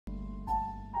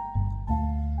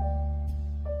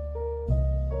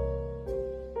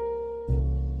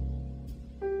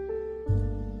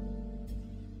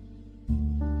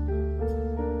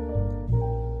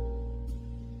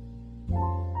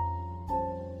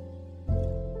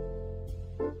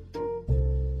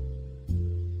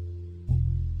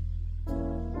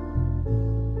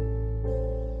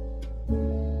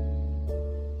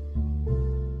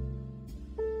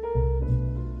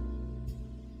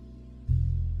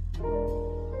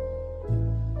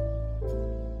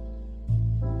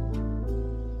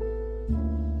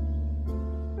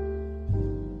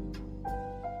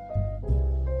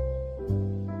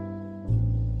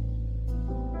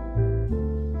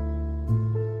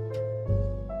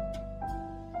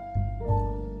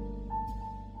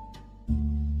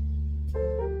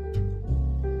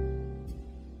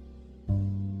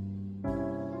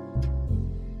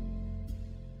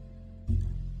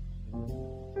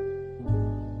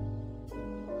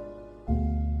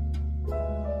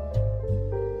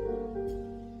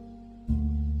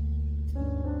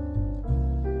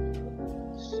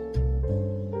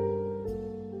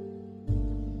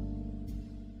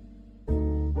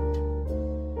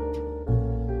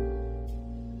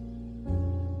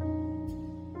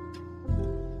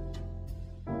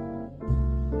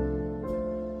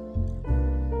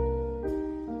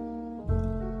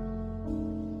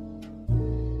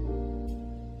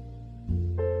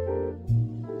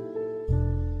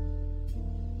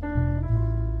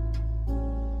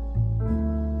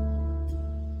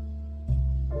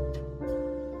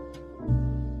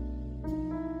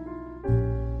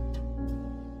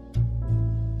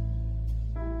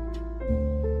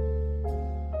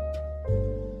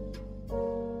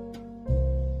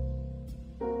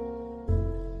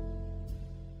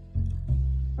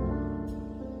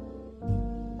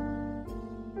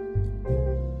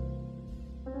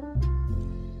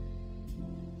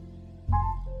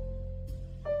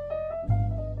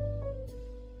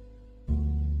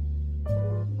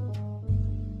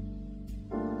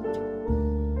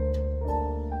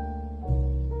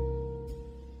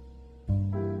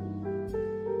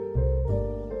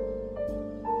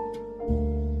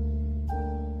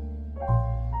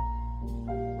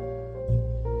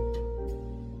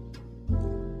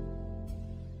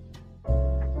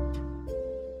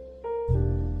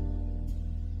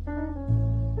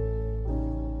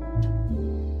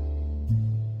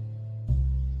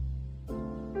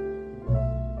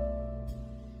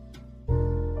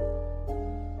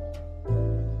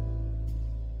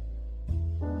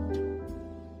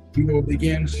We will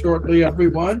begin shortly,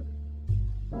 everyone.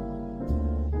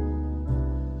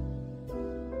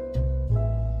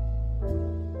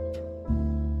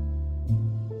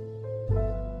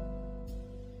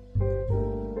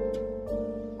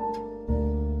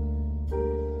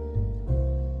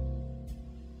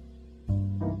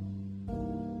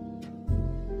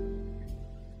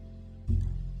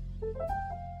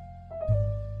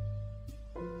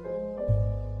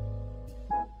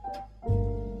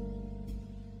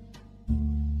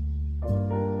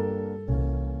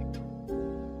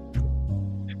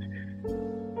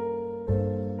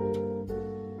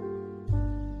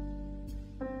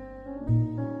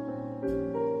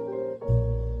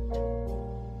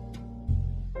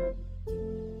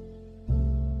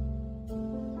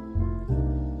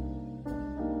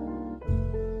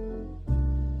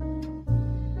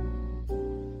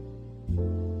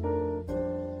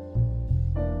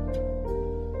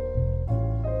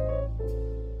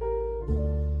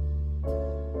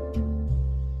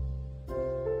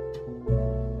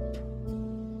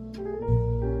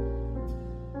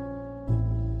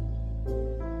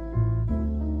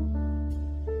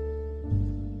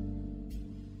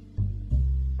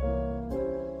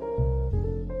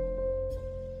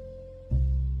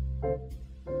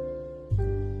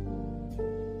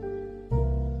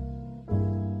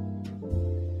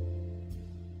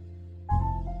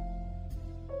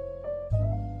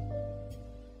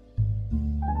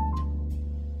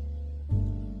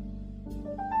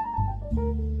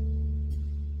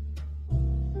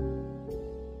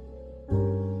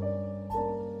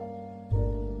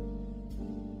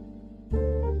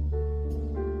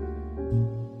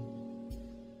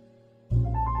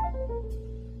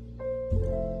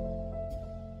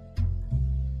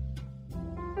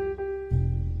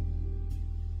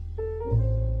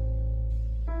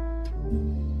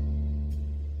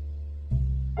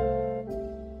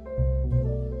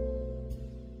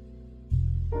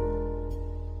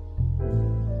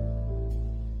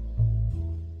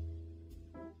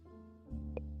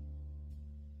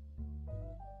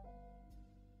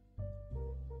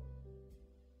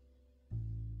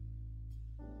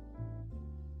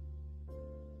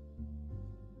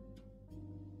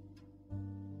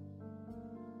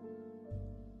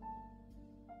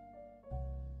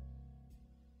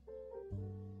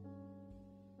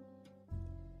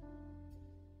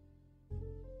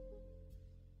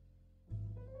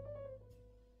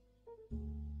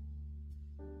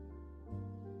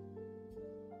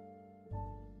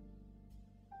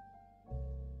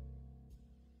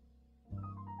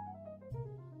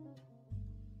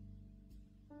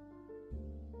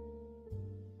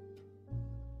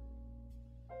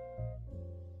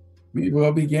 We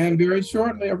will begin very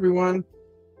shortly, everyone.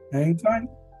 Hang tight.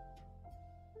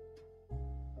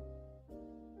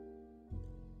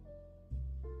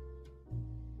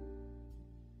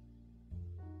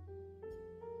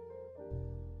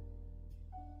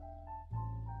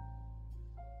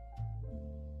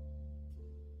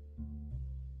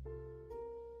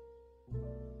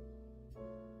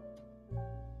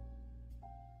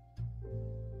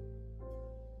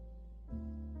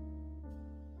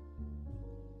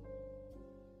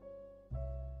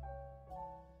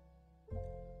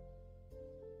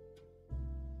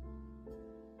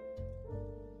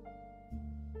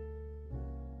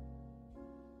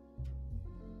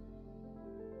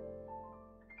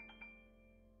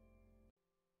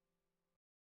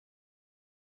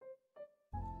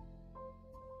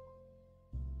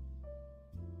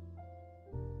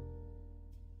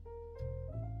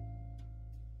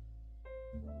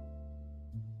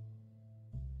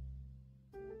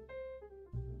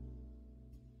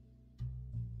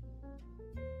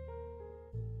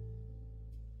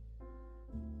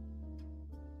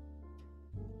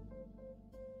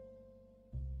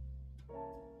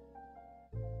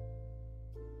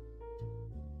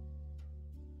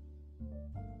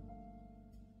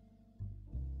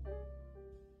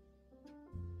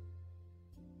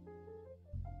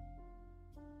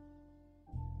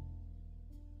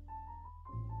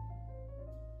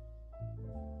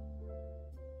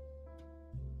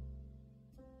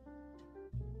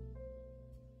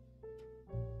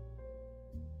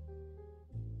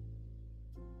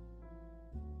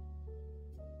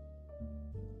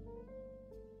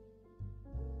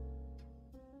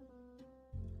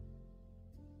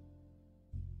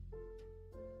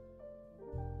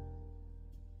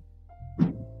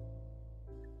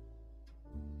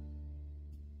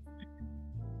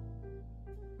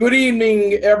 Good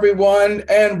evening, everyone,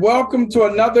 and welcome to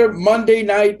another Monday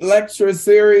night lecture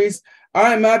series.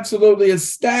 I am absolutely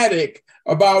ecstatic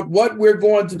about what we're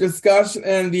going to discuss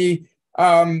and the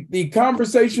the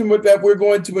conversation that we're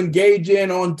going to engage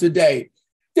in on today.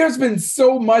 There's been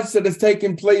so much that has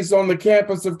taken place on the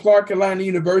campus of Clark Atlanta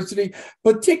University,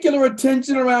 particular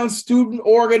attention around student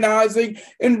organizing.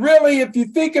 And really, if you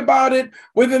think about it,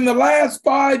 within the last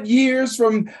 5 years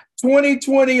from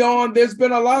 2020 on, there's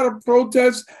been a lot of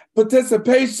protest,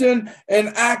 participation, and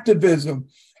activism.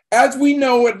 As we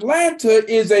know, Atlanta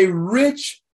is a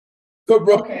rich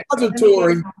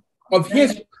repository of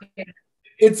history.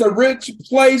 It's a rich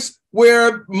place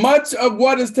where much of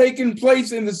what has taken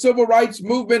place in the civil rights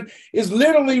movement is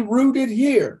literally rooted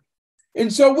here.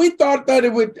 And so we thought that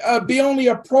it would be only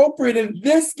appropriate in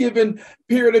this given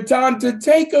period of time to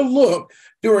take a look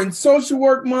during Social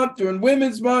Work Month, during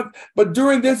Women's Month, but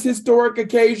during this historic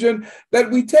occasion, that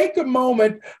we take a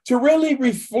moment to really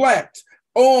reflect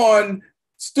on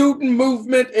student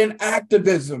movement and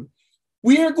activism.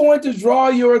 We are going to draw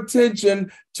your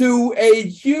attention to a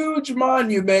huge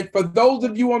monument for those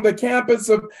of you on the campus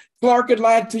of Clark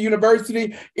Atlanta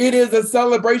University. It is a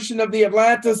celebration of the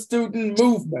Atlanta Student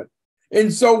Movement.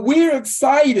 And so we're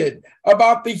excited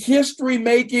about the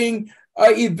history-making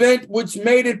event which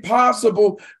made it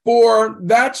possible for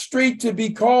that street to be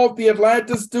called the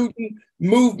Atlanta Student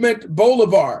Movement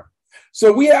Boulevard.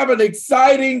 So we have an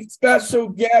exciting special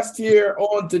guest here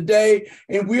on today,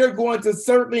 and we are going to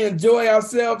certainly enjoy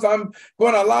ourselves. I'm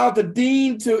going to allow the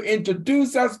dean to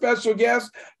introduce our special guest.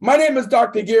 My name is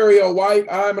Dr. Gary O. White.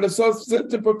 I'm an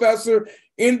assistant professor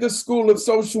in the School of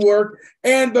Social Work,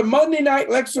 and the Monday Night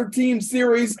Lecture Team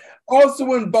series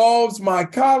also involves my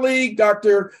colleague,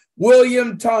 Dr.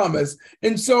 William Thomas.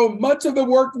 And so much of the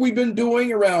work we've been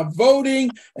doing around voting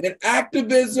and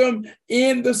activism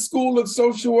in the School of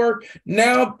Social Work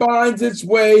now finds its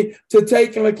way to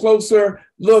taking a closer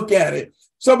look at it.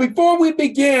 So before we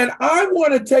begin, I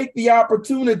want to take the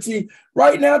opportunity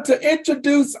right now to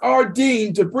introduce our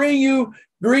dean, to bring you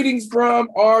greetings from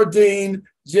our dean,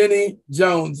 Jenny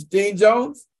Jones. Dean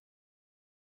Jones.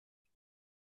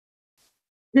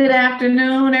 Good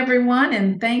afternoon, everyone,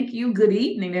 and thank you. Good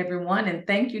evening, everyone, and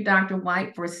thank you, Dr.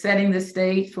 White, for setting the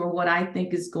stage for what I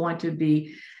think is going to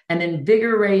be an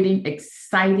invigorating,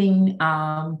 exciting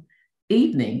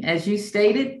evening. As you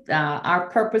stated, our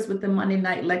purpose with the Monday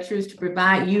Night Lecture is to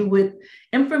provide you with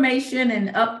information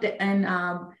and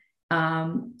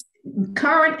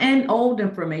current and old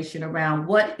information around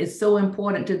what is so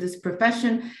important to this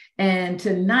profession. And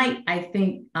tonight, I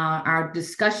think our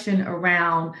discussion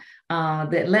around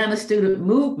the Atlanta Student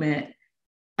Movement,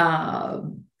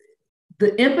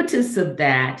 the impetus of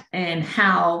that and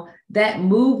how that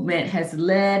movement has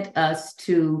led us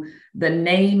to the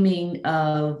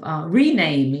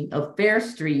renaming of Fair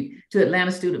Street to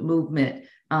Atlanta Student Movement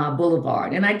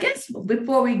Boulevard. And I guess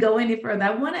before we go any further,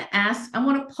 I want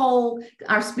to poll,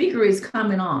 our speaker is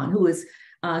coming on, who is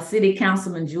City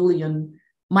Councilman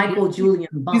Michael Julian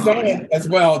Bond. He's on as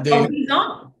well, David. Oh, he's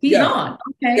on. He's on.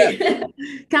 Okay. Yeah.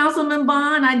 Councilman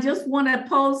Bond, I just want to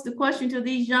pose the question to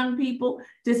these young people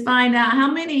to find out how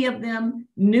many of them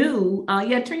knew,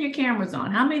 turn your cameras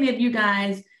on. How many of you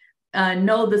guys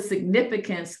know the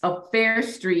significance of Fair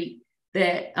Street,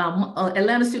 that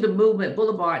Atlanta Student Movement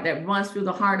Boulevard that runs through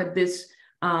the heart of this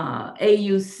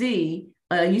AUC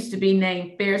used to be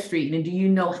named Fair Street? And do you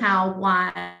know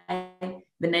why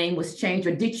the name was changed,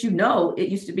 or did you know it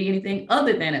used to be anything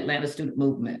other than Atlanta Student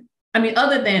Movement? I mean,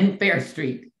 other than Fair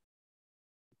Street?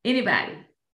 Anybody?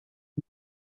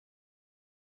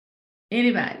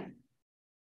 Anybody?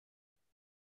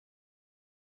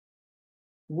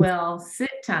 Well,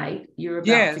 sit tight. You're about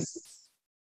yes.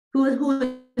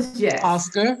 Who is Jess?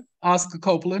 Oscar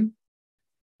Copeland.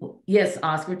 Yes,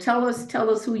 Oscar. Tell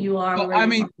us who you are. Well, what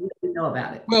do you know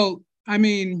about it? Well, I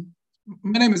mean,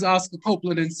 my name is Oscar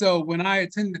Copeland, and so when I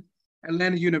attended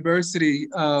Atlanta University,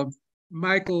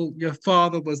 Michael, your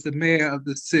father, was the mayor of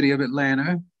the city of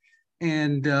Atlanta,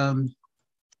 and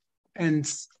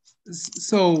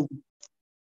so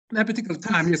that particular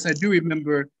time, yes, I do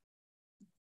remember.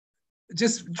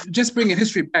 Just bringing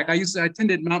history back, I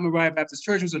attended Mount Moriah Baptist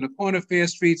Church, was on the corner of Fair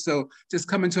Street. So just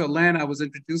coming to Atlanta, I was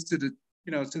introduced to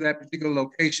to that particular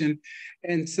location.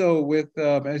 And so with,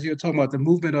 as you're talking about the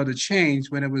movement or the change,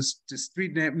 when it was the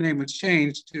street name was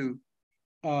changed to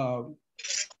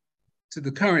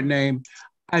the current name,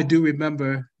 I do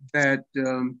remember that.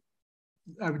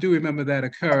 I do remember that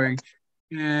occurring.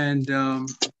 And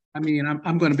I mean,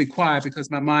 I'm going to be quiet because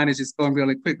my mind is just going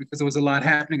really quick because there was a lot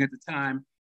happening at the time.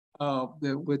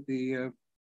 With the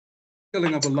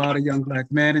killing of a lot of young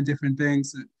Black men and different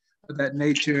things of that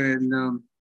nature,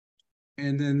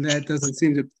 and then that doesn't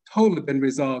seem to totally been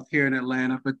resolved here in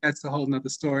Atlanta, but that's a whole nother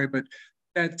story. But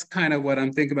that's kind of what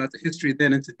I'm thinking about, the history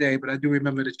then and today, but I do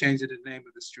remember the change of the name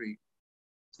of the street.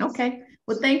 Okay,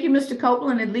 well, thank you, Mr.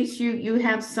 Copeland. At least you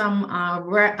have some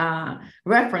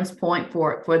reference point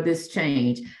for this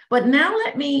change. But now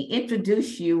let me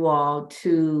introduce you all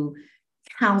to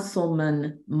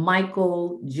Councilman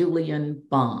Michael Julian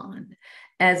Bond.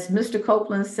 As Mr.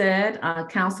 Copeland said,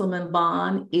 Councilman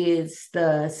Bond is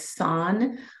the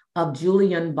son of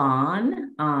Julian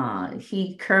Bond.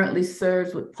 He currently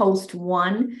serves with Post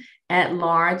 1 at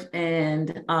large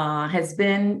and has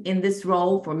been in this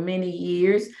role for many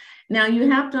years. Now, you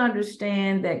have to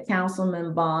understand that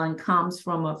Councilman Bond comes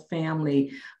from a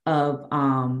family of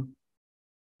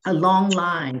a long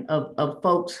line of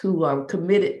folks who are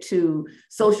committed to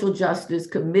social justice,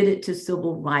 committed to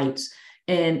civil rights,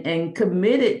 and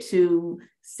committed to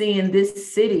seeing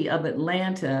this city of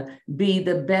Atlanta be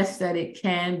the best that it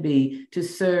can be to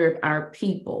serve our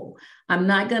people. I'm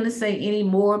not going to say any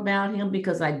more about him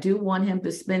because I do want him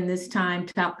to spend this time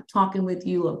talking with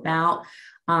you about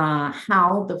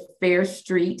how the Fair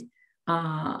Street,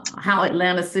 how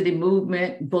Atlanta City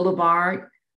Movement Boulevard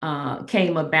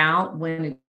came about when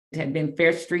it had been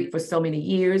Fair Street for so many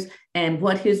years, and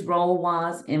what his role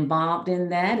was involved in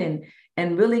that,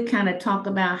 and really kind of talk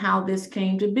about how this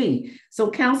came to be.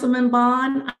 So Councilman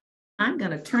Bond, I'm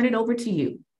going to turn it over to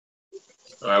you.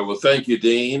 All right, well, thank you,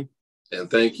 Dean,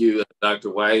 and thank you, Dr.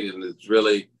 White, and it's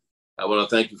really, I want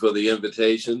to thank you for the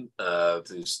invitation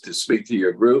to speak to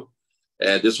your group,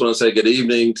 and just want to say good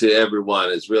evening to everyone.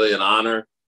 It's really an honor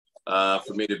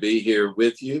for me to be here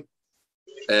with you.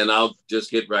 And I'll just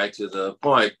get right to the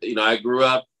point. You know, I grew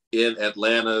up in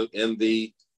Atlanta, in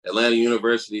the Atlanta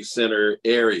University Center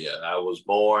area. I was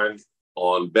born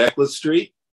on Beckwith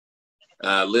Street.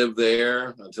 I lived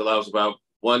there until I was about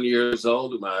 1 year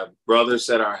old. My brother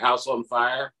set our house on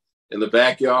fire in the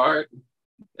backyard.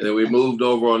 And then we moved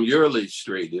over on Yearly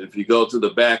Street. And if you go to the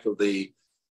back of the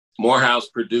Morehouse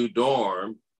Purdue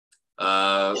dorm,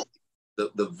 the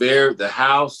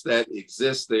house that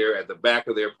exists there at the back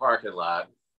of their parking lot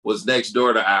was next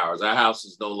door to ours. Our house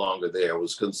is no longer there. It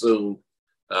was consumed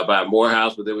by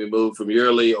Morehouse, but then we moved from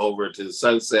Yearly over to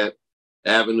Sunset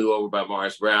Avenue over by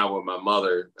Morris Brown, where my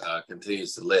mother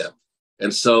continues to live.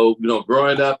 And so, you know,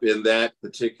 growing up in that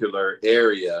particular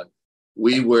area,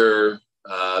 we were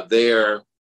there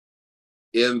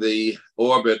in the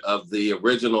orbit of the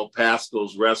original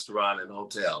Pascal's Restaurant and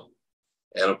Hotel.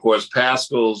 And of course,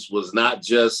 Pascal's was not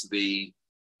just the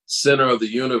center of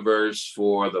the universe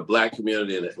for the Black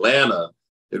community in Atlanta.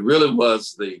 It really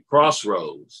was the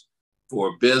crossroads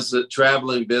for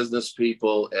traveling business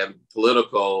people and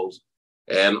politicals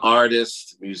and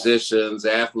artists, musicians,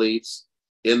 athletes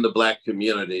in the Black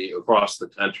community across the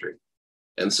country.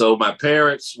 And so my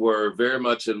parents were very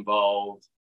much involved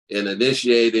in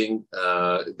initiating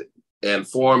and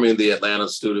forming the Atlanta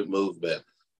Student Movement.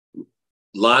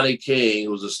 Lonnie King,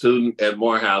 who was a student at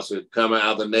Morehouse, who had come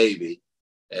out of the Navy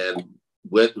and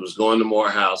was going to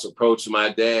Morehouse, approached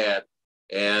my dad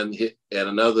and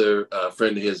another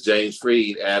friend of his, James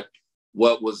Freed, at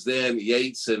what was then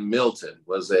Yates and Milton,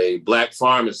 was a Black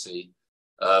pharmacy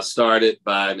started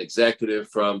by an executive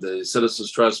from the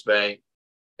Citizens Trust Bank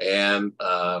and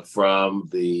from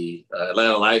the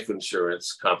Atlanta Life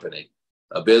Insurance Company,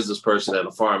 a business person and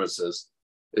a pharmacist.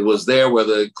 It was there where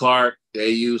the Clark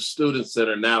AU Student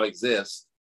Center now exists.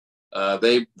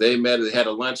 They met, they had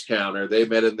a lunch counter. They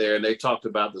met in there and they talked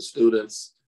about the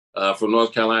students from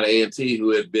North Carolina A&T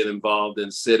who had been involved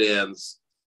in sit-ins,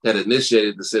 had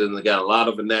initiated the sit-ins and got a lot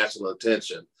of national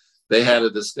attention. They had a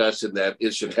discussion that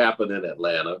it should happen in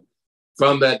Atlanta.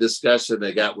 From that discussion,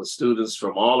 they got with students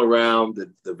from all around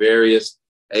the various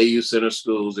AU Center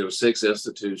schools. There were 6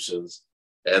 institutions,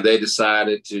 and they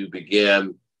decided to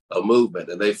begin a movement.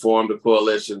 And they formed a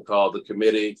coalition called the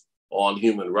Committee on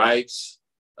Human Rights.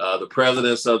 The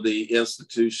presidents of the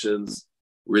institutions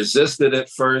resisted at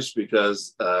first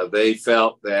because they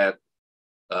felt that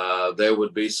there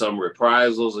would be some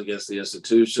reprisals against the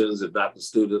institutions, if not the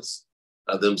students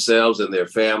themselves and their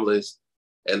families.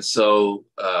 And so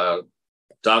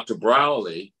Dr.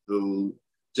 Brawley, who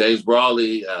James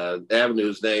Brawley Avenue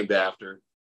is named after,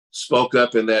 spoke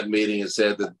up in that meeting and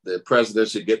said that the president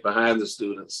should get behind the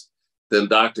students. Then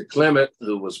Dr. Clement,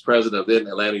 who was president of then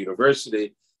Atlanta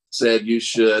University, said you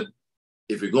should,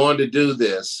 if you're going to do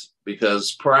this,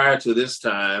 because prior to this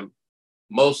time,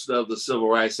 most of the civil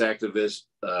rights activist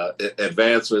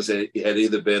advancements had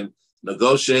either been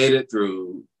negotiated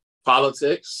through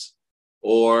politics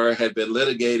or had been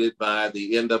litigated by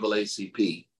the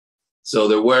NAACP. So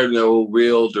there were no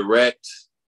real direct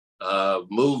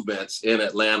movements in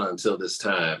Atlanta until this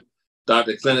time.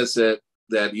 Dr. Clement said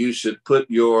that you should put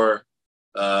your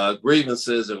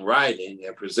grievances in writing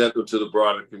and present them to the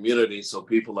broader community so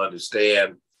people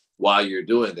understand why you're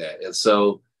doing that. And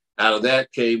so out of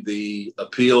that came the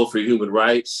Appeal for Human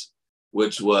Rights,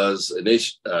 which was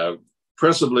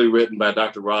principally written by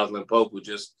Dr. Rosalind Pope, who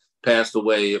just passed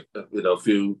away a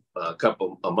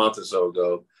month or so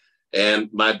ago, and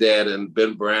my dad and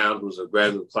Ben Brown, who's a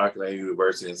graduate of Clark Atlanta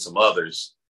University, and some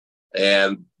others.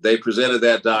 And they presented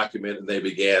that document and they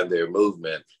began their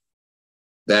movement.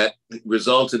 That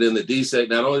resulted in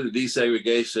not only the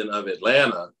desegregation of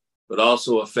Atlanta, but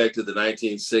also affected the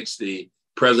 1960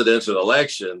 presidential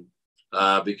election,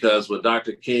 because when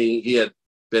Dr. King, he had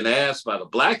been asked by the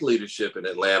Black leadership in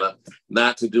Atlanta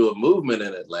not to do a movement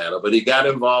in Atlanta, but he got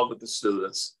involved with the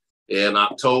students in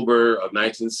October of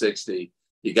 1960.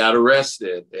 He got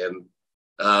arrested, and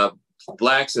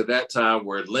Blacks at that time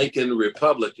were Lincoln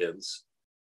Republicans.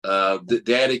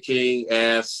 Daddy King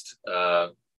asked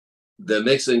the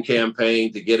Nixon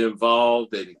campaign to get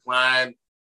involved. They declined.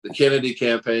 The Kennedy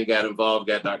campaign got involved,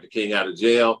 got Dr. King out of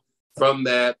jail. From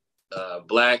that,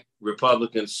 Black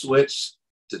Republicans switched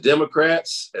to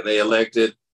Democrats, and they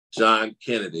elected John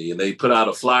Kennedy. And they put out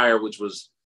a flyer which was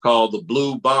called the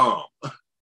Blue Bomb,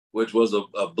 which was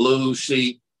a blue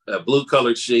sheet, a blue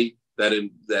colored sheet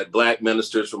that Black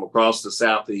ministers from across the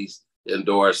Southeast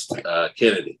endorsed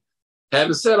Kennedy.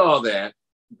 Having said all that,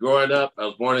 growing up, I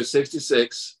was born in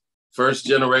 '66, first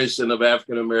generation of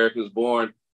African Americans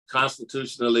born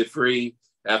constitutionally free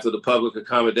after the Public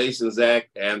Accommodations Act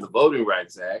and the Voting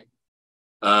Rights Act.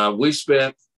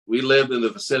 We lived in the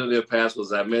vicinity of Pascal,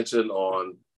 as I mentioned,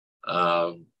 on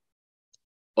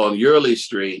Yearly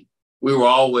Street. We were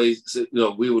always,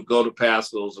 we would go to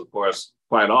Pascal's, of course,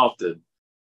 quite often.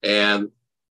 And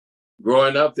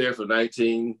growing up there from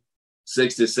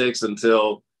 1966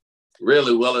 until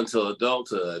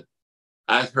adulthood,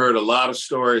 I've heard a lot of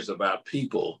stories about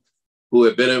people who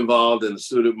had been involved in the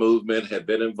student movement, had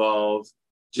been involved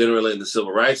generally in the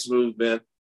civil rights movement,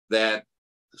 that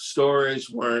stories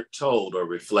weren't told or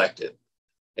reflected.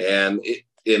 And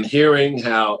in hearing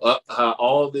how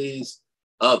all these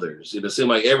others, it seemed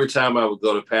like every time I would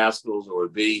go to Pascal's or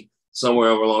would be somewhere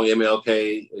over along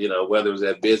MLK, whether it was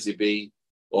at Busy Bee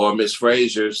or Miss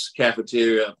Frazier's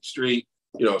cafeteria up the street,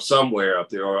 somewhere up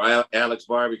there, or Alex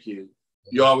Barbecue,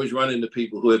 you always run into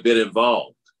people who had been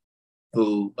involved,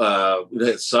 who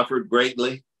had suffered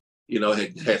greatly,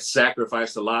 had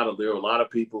sacrificed a lot. There were a lot of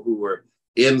people who were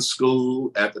in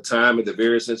school at the time at the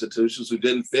various institutions who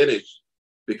didn't finish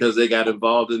because they got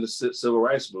involved in the civil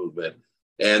rights movement.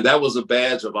 And that was a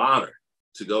badge of honor,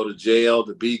 to go to jail,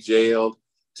 to be jailed,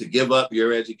 to give up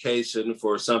your education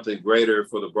for something greater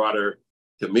for the broader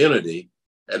community.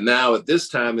 And now at this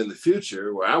time in the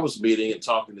future, where I was meeting and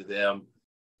talking to them,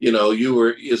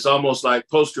 it's almost like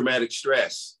post-traumatic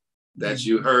stress that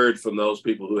you heard from those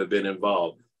people who had been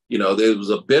involved. There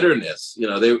was a bitterness,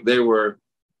 they were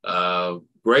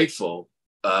grateful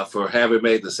for having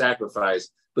made the sacrifice,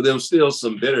 but there was still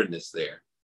some bitterness there.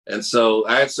 And so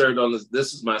I had served on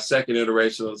this is my second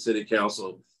iteration on the city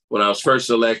council. When I was first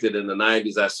elected in the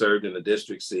 90s, I served in the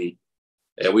district seat,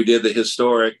 and we did the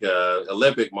historic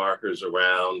Olympic markers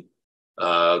around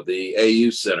the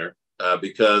AU Center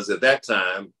because at that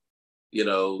time,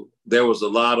 there was a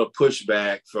lot of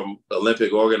pushback from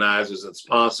Olympic organizers and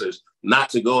sponsors not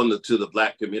to go into the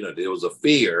Black community. It was a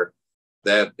fear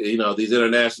that, these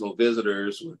international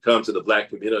visitors would come to the Black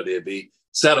community and be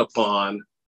set upon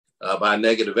by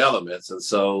negative elements. And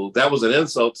so that was an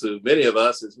insult to many of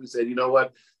us, as we said, you know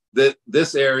what,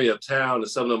 this area of town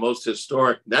is some of the most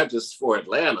historic, not just for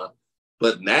Atlanta,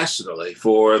 but nationally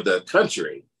for the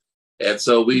country. And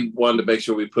so we wanted to make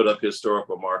sure we put up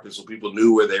historical markers so people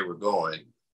knew where they were going.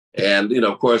 And,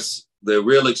 of course, the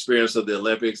real experience of the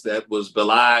Olympics, that was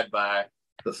belied by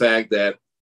the fact that,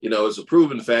 it's a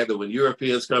proven fact that when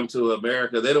Europeans come to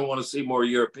America, they don't want to see more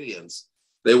Europeans.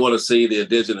 They want to see the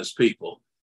indigenous people.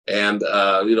 And,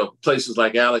 places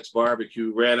like Alex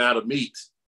Barbecue ran out of meat.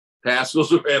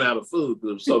 Pascal's ran out of food.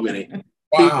 There were so many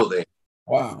people there.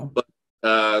 Wow.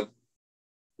 But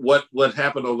what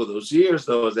happened over those years,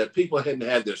 though, is that people hadn't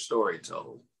had their story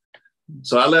told.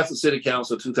 So I left the city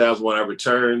council in 2001. I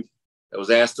returned. I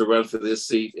was asked to run for this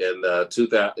seat in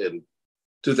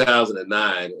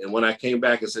 2009. And when I came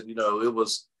back, I said, it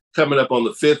was coming up on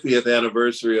the 50th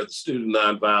anniversary of the Student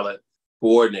Nonviolent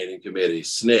Coordinating Committee,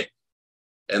 SNCC.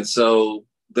 And so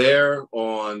there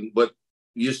on what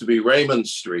used to be Raymond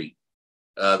Street,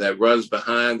 that runs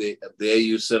behind the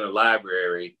AU Center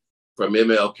Library from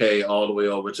MLK all the way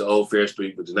over to Old Fair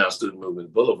Street, which is now Student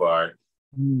Movement Boulevard,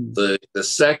 the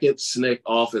second SNCC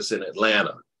office in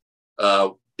Atlanta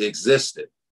existed.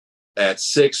 at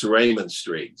 6 Raymond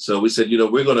Street. So we said,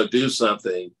 we're going to do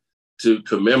something to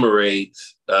commemorate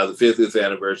the 50th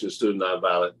anniversary of Student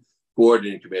Nonviolent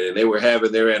Coordinating Committee. And they were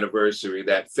having their anniversary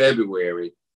that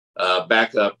February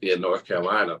back up in North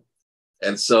Carolina.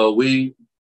 And so we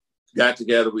got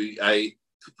together, I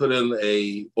put in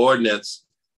a ordinance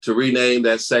to rename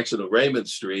that section of Raymond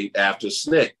Street after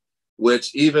SNCC,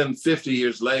 which even 50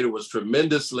 years later was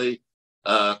tremendously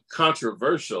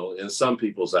controversial in some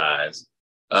people's eyes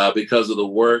because of the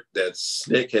work that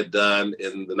SNCC had done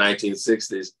in the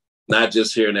 1960s, not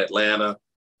just here in Atlanta,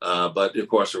 but of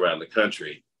course around the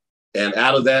country. And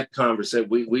out of that conversation,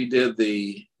 we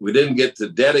didn't get to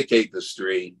dedicate the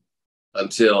street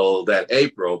until that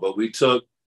April, but we took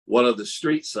one of the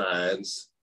street signs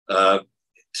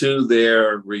to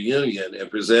their reunion and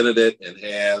presented it, and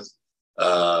has,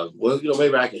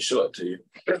 maybe I can show it to you.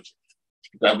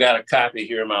 I've got a copy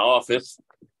here in my office.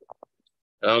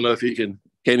 I don't know if you can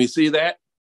you see that?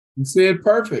 You see it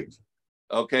perfect.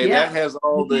 Okay, yeah, that has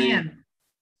all the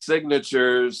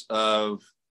signatures of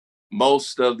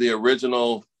most of the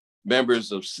original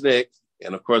members of SNCC.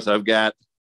 And of course, I've got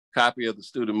a copy of the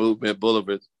Student Movement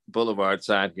Boulevard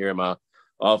sign here in my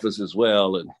office as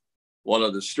well. And one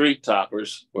of the street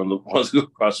toppers, one of the ones who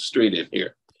across the street in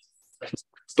here.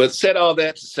 But said all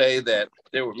that to say that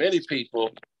there were many people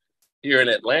here in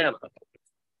Atlanta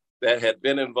that had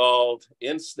been involved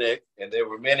in SNCC, and there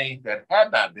were many that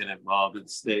had not been involved in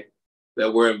SNCC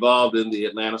that were involved in the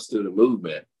Atlanta Student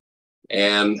Movement.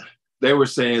 And they were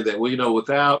saying that,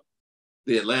 without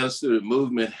the Atlanta Student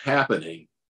Movement happening,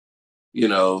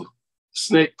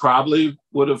 SNCC probably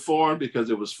would have formed, because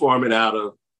it was forming out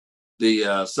of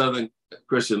the Southern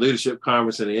Christian Leadership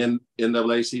Conference and the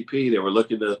NAACP. They were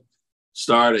looking to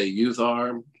start a youth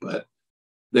arm, but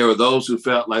there were those who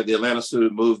felt like the Atlanta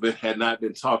Student Movement had not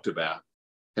been talked about,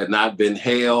 had not been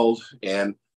hailed.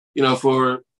 And,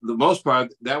 for the most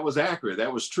part, that was accurate.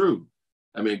 That was true.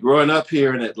 I mean, growing up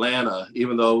here in Atlanta,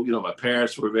 even though, my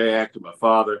parents were very active, my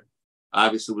father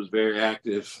obviously was very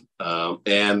active.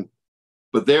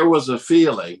 But there was a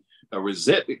feeling, a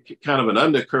resentment, kind of an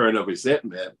undercurrent of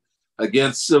resentment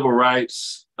against civil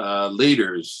rights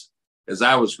leaders as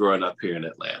I was growing up here in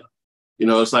Atlanta.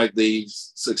 It's like the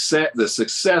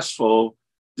successful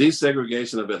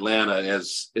desegregation of Atlanta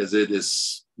as it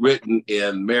is written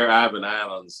in Mayor Ivan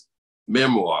Island's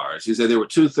memoirs. He said there were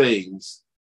two things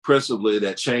principally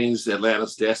that changed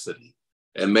Atlanta's destiny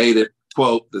and made it,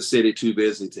 quote, the city too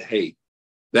busy to hate.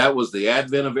 That was the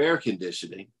advent of air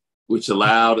conditioning, which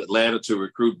allowed Atlanta to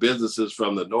recruit businesses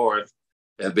from the north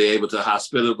and be able to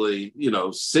hospitably,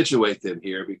 situate them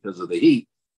here because of the heat.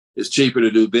 It's cheaper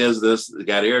to do business. They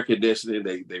got air conditioning.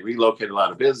 They relocated a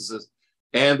lot of businesses,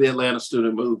 and the Atlanta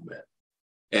Student Movement.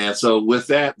 And so with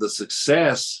that, the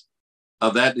success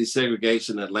of that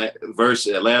desegregation,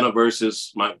 Atlanta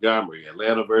versus Montgomery,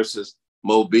 Atlanta versus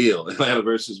Mobile, Atlanta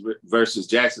versus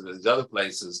Jackson, and these other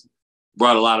places,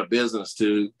 brought a lot of business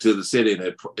to the city,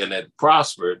 and it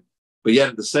prospered. But yet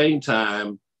at the same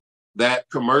time, that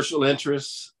commercial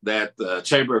interest, that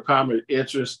Chamber of Commerce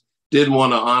interest, didn't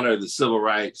want to honor the civil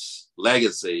rights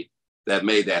legacy that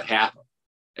made that happen.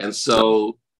 And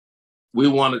so we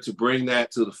wanted to bring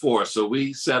that to the fore. So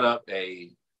we set up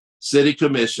a city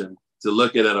commission to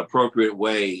look at an appropriate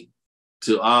way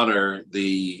to honor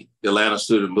the Atlanta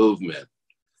Student Movement.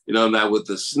 Now with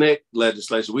the SNCC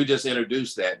legislation, we just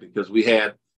introduced that because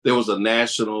there was a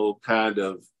national kind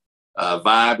of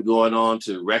vibe going on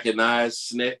to recognize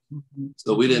SNCC.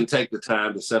 So we didn't take the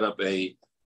time to set up a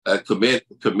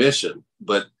commission,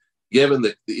 but given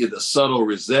the subtle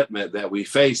resentment that we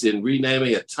face in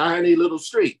renaming a tiny little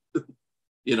street,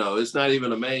 it's not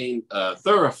even a main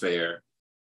thoroughfare.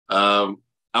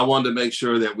 I wanted to make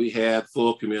sure that we had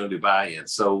full community buy-in.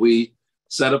 So we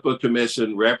set up a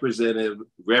commission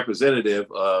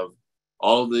representative of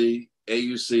all the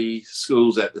AUC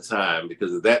schools at the time,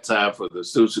 because at that time, for the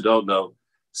students who don't know,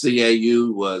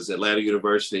 CAU was Atlanta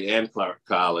University and Clark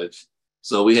College.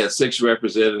 So we had 6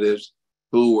 representatives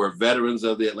who were veterans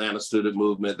of the Atlanta Student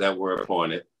Movement that were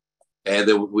appointed. And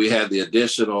then we had the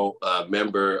additional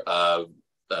member,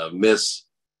 Miss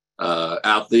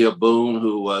Althea Boone,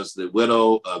 who was the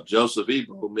widow of Joseph E.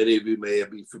 Boone. Many of you may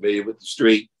be familiar with the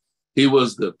street. He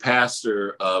was the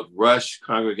pastor of Rush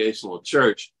Congregational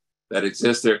Church that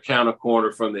exists there, counter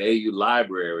corner from the AU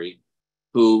Library,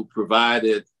 who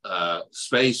provided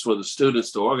space for the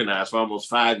students to organize for almost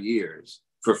 5 years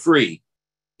for free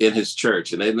in his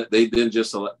church. And they didn't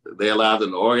just, they allowed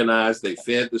them to organize. They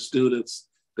fed the students.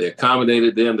 They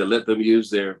accommodated them to let them use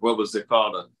their, what was it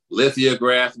called, a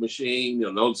lithograph machine,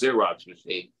 no Xerox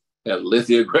machine, a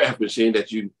lithograph machine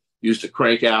that you used to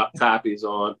crank out copies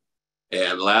on.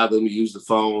 and allow them to use the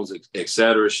phones, et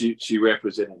cetera. She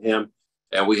represented him,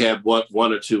 and we had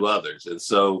one or two others. And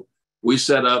so we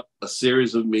set up a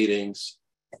series of meetings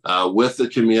with the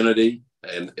community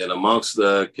and amongst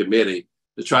the committee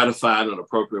to try to find an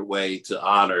appropriate way to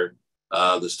honor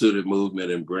the student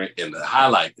movement and to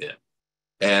highlight them.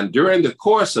 And during the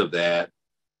course of that,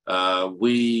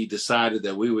 we decided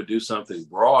that we would do something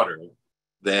broader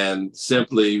than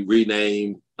simply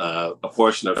rename a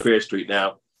portion of Fair Street.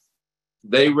 Now,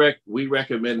 we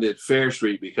recommended Fair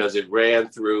Street because it ran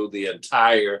through the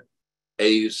entire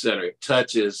AU Center. It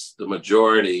touches the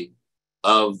majority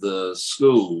of the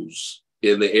schools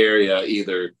in the area,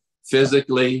 either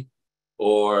physically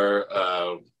or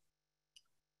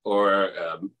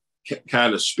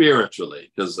kind of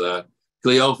spiritually, because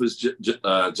Cleophas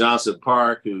Johnson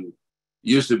Park, who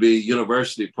used to be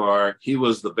University Park, he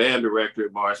was the band director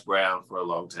at Morris Brown for a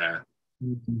long time.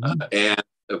 Mm-hmm. And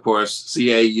of course,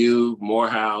 CAU,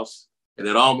 Morehouse, and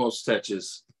it almost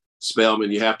touches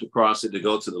Spelman. You have to cross it to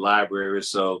go to the library.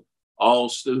 So all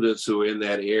students who are in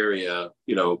that area,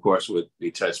 of course, would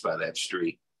be touched by that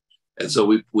street. And so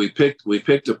we picked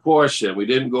a portion. We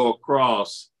didn't go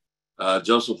across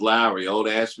Joseph Lowry, Old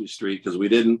Ashby Street, because we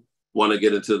didn't want to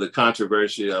get into the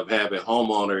controversy of having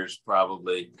homeowners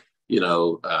probably,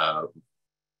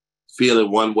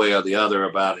 feeling one way or the other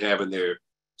about having their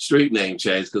street name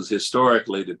changed, because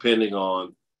historically, depending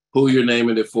on who you're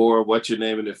naming it for, what you're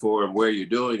naming it for, and where you're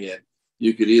doing it,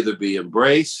 you could either be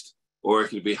embraced or it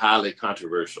could be highly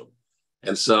controversial.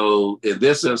 And so in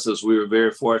this instance, we were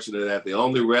very fortunate that the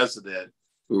only resident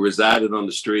who resided on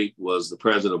the street was the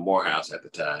president of Morehouse at the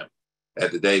time,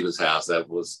 at the Davis House. That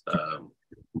was,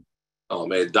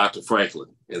 Dr. Franklin.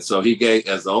 And so he gave,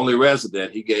 as the only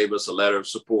resident, he gave us a letter of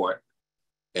support.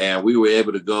 And we were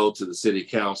able to go to the city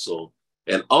council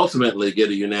and ultimately get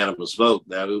a unanimous vote.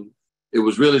 Now, it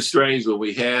was really strange when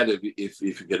we had, if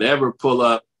you could ever pull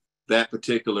up that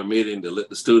particular meeting to let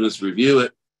the students review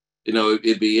it,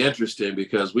 it'd be interesting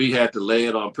because we had to lay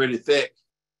it on pretty thick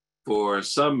for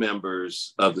some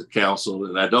members of the council.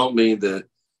 And I don't mean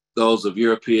those of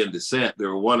European descent. There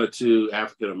were one or two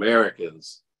African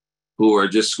Americans who are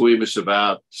just squeamish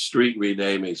about street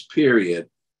renamings, period.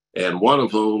 And one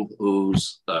of whom,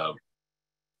 whose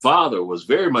father was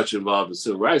very much involved in the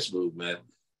civil rights movement,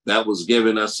 that was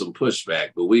giving us some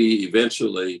pushback. But we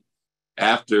eventually,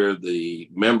 after the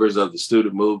members of the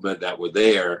student movement that were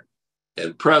there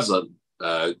and present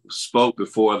spoke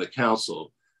before the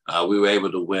council, we were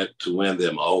able to win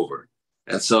them over.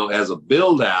 And so as a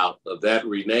build out of that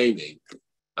renaming,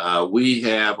 we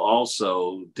have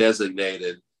also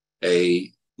designated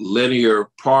a linear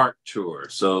park tour.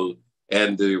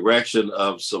 And the erection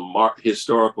of some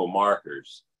historical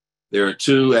markers. There are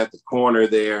two at the corner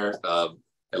there,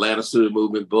 Atlanta Student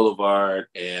Movement Blvd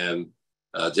and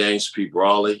James P.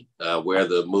 Brawley, where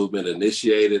the movement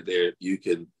initiated. There you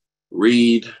can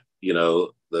read,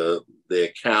 the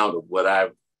account of what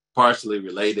I've partially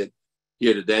related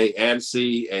here today, and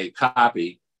see a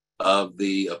copy of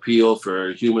the appeal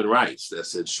for human rights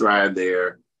that's enshrined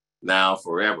there now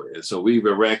forever. And so we've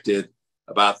erected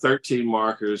about 13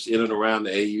 markers in and around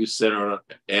the AU Center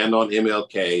and on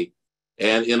MLK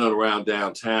and in and around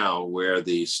downtown, where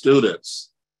the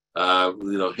students,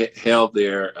 held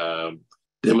their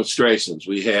demonstrations.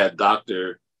 We had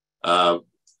Dr. Brown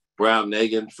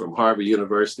Nagin from Harvard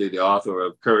University, the author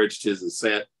of Courage 'Tis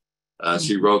Ascent.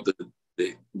 She wrote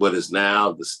what is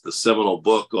now the seminal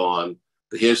book on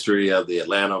the history of the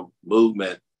Atlanta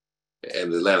movement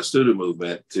and the Atlanta Student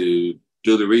Movement, to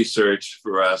do the research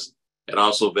for us. And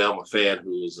also Velma Fan,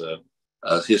 who is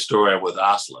a historian with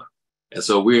ASLA. And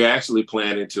so we're actually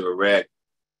planning to erect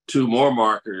 2 more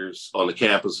markers on the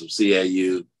campus of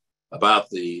CAU about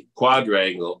the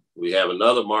quadrangle. We have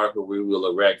another marker we will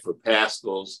erect for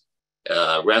Pascal's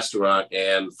restaurant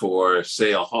and for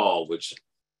Sale Hall, which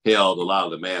held a lot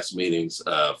of the mass meetings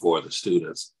for the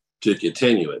students, to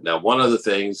continue it. Now, one of the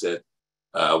things that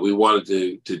we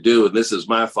wanted to do, and this is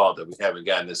my fault that we haven't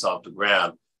gotten this off the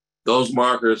ground, those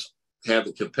markers have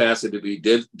the capacity to be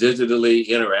digitally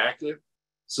interactive.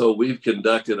 So we've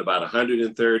conducted about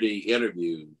 130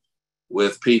 interviews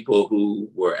with people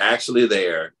who were actually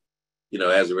there,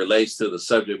 as it relates to the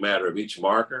subject matter of each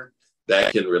marker,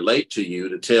 that can relate to you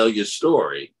to tell your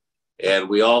story. And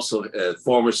we also had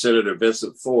former Senator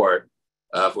Vincent Ford,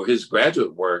 for his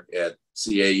graduate work at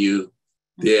CAU,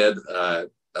 did a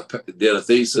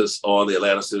thesis on the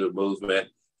Atlanta Student Movement.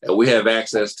 And we have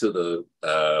access to the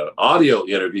audio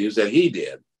interviews that he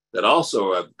did that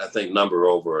also, I think, number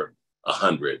over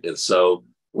 100. And so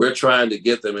we're trying to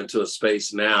get them into a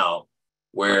space now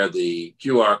where the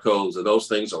QR codes and those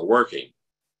things are working.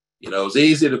 It's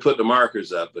easy to put the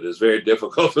markers up, but it's very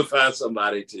difficult to find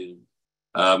somebody to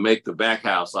make the back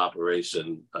house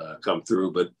operation come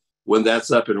through. But when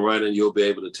that's up and running, you'll be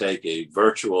able to take a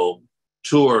virtual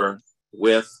tour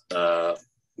with,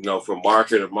 from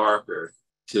marker to marker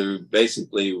to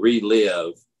basically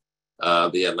relive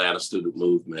the Atlanta Student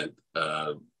Movement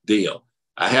deal.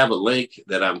 I have a link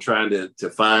that I'm trying to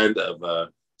find of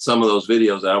some of those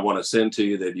videos that I want to send to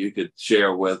you that you could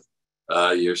share with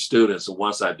your students. And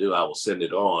once I do, I will send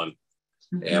it on.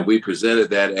 Mm-hmm. And we presented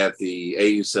that at the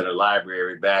AU Center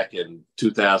Library back in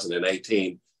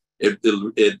 2018.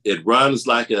 It runs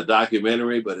like a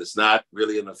documentary, but it's not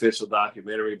really an official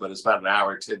documentary, but it's about an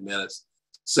hour and 10 minutes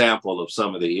sample of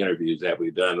some of the interviews that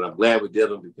we've done. And I'm glad we did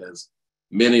them because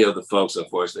many of the folks,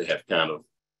 unfortunately, have kind of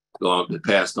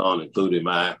passed on, including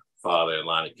my father and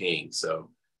Lonnie King. So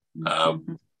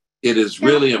it is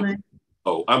really important.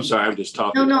 Oh, I'm sorry. I'm just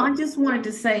talking. No, I just wanted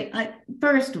to say,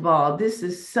 first of all, this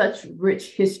is such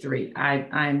rich history.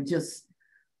 I'm just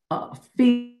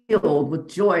filled with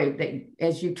joy that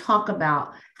as you talk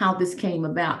about how this came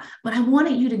about. But I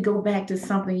wanted you to go back to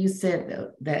something you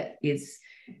said that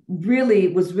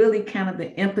was really kind of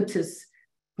the impetus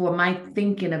for my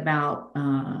thinking about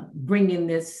bringing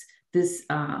this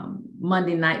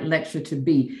Monday night lecture to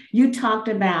be. You talked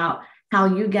about how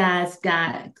you guys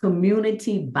got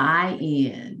community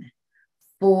buy-in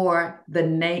for the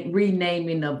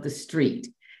renaming of the street.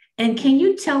 And can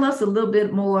you tell us a little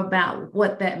bit more about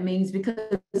what that means?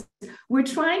 Because we're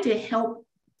trying to help.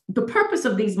 The purpose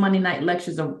of these Monday night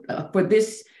lectures for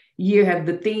this year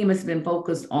the theme has been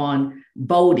focused on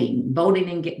voter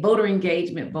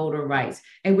engagement, voter rights.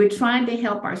 And we're trying to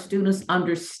help our students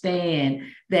understand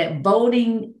that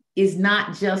voting is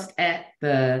not just at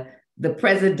the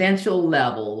presidential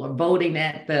level or voting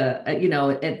at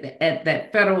at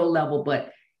that federal level,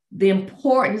 but the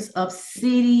importance of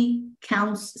city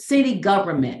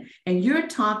government. And you're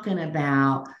talking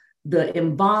about the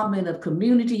involvement of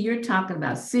community, you're talking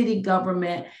about city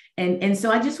government. And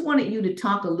so I just wanted you to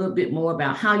talk a little bit more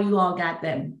about how you all got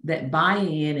that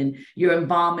buy-in and your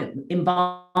involvement in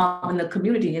the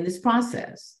community in this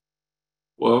process.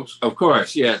 Well, of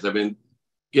course, yes. I mean,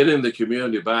 getting the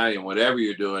community buy-in, whatever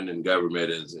you're doing in government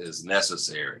is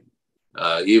necessary.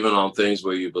 Even on things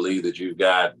where you believe that you've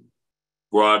got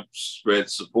broad spread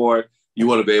support, you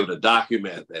want to be able to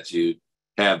document that you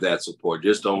have that support.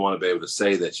 Just don't want to be able to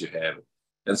say that you have it.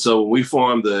 And so when we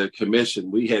formed the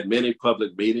commission, we had many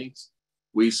public meetings.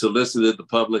 We solicited the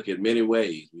public in many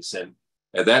ways. We sent,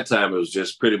 at that time, it was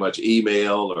just pretty much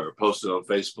email or posted on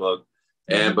Facebook.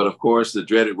 But of course, the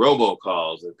dreaded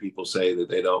robocalls that people say that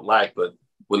they don't like. But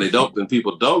when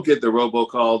people don't get the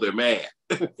robocall, they're mad,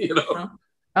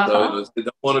 So they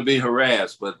don't want to be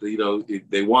harassed, but they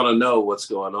want to know what's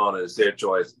going on, and it's their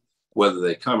choice whether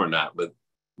they come or not. But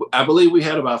I believe we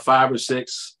had about 5 or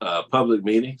 6 public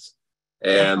meetings,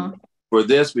 and for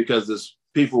this, because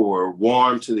people were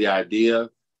warm to the idea,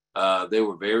 they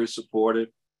were very supportive.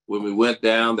 When we went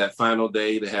down that final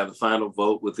day to have the final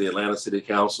vote with the Atlanta City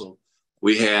Council,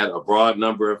 we had a broad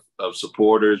number of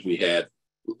supporters. We had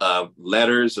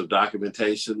letters of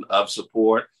documentation of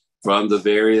support from the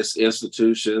various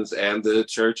institutions and the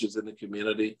churches in the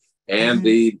community and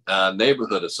the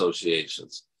neighborhood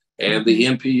associations and the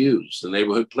NPUs, the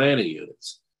neighborhood planning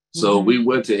units. So we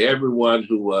went to everyone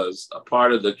who was a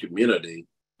part of the community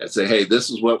and say, hey, this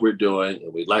is what we're doing,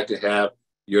 and we'd like to have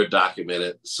your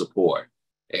documented support.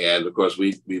 And of course,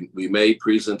 we made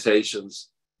presentations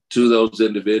to those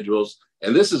individuals.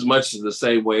 And this is much the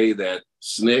same way that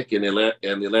SNCC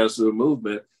and the Atlanta Student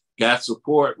Movement got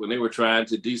support when they were trying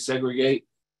to desegregate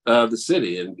the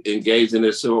city and engage in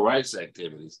their civil rights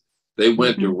activities. They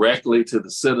went directly to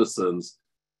the citizens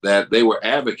that they were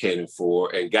advocating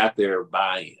for and got their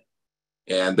buy-in.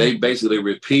 And they basically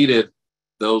repeated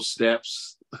those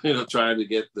steps, trying to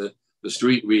get the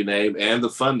street renamed and the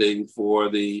funding for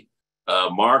the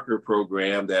marker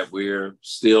program that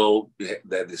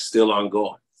is still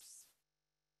ongoing.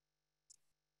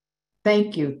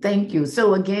 Thank you.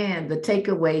 So again, the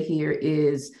takeaway here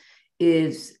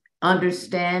is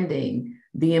understanding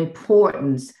the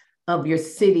importance of your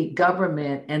city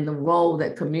government and the role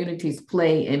that communities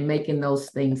play in making those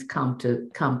things come to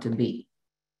be.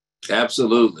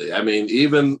 Absolutely. I mean,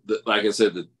 even like I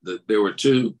said, there were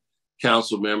 2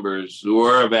 council members who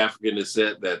were of African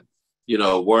descent that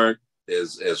weren't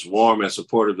as warm and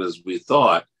supportive as we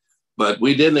thought, but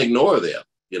we didn't ignore them.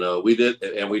 We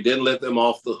didn't let them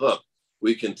off the hook.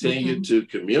 We continued to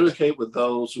communicate with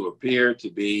those who appear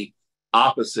to be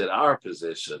opposite our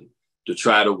position to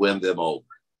try to win them over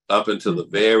up until the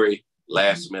very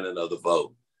last minute of the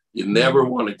vote. You never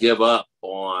want to give up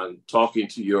on talking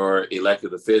to your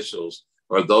elected officials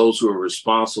or those who are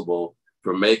responsible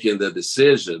for making the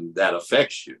decision that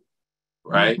affects you,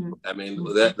 right? I mean,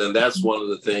 that's one of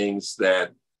the things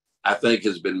that I think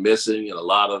has been missing in a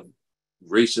lot of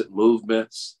recent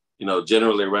movements, you know,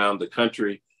 generally around the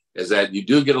country, is that you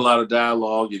do get a lot of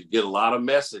dialogue, you get a lot of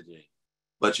messaging,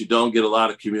 but you don't get a lot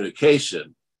of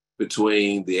communication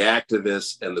between the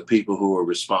activists and the people who are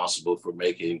responsible for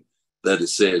making the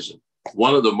decision.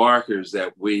 One of the markers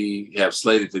that we have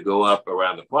slated to go up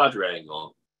around the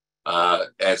quadrangle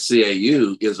at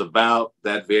CAU is about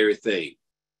that very thing.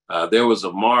 There was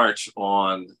a march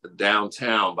on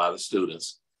downtown by the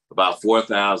students, about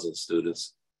 4,000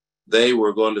 students. They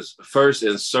were going to first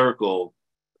encircle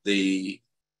the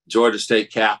Georgia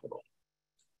State Capitol.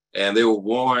 And they were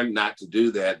warned not to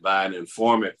do that by an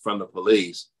informant from the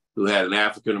police who had an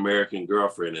African-American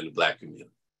girlfriend in the Black community.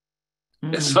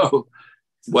 And so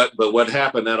what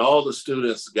happened, that all the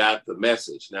students got the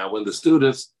message. Now, when the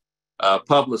students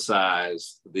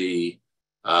publicized the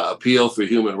appeal for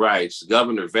human rights,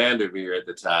 Governor Vanderveer at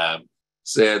the time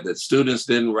said that students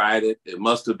didn't write it. It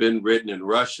must have been written in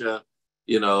Russia,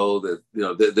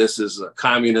 that this is a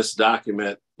communist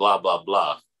document, blah, blah,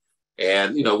 blah.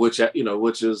 And,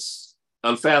 which is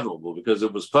unfathomable because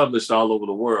it was published all over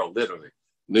the world, literally.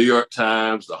 New York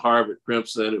Times, the Harvard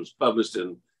Crimson, it was published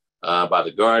in by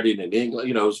the Guardian in England,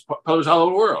 it was published all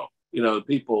over the world.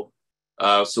 People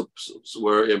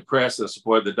were impressed and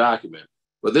supported the document.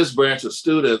 But this branch of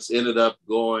students ended up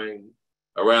going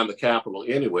around the Capitol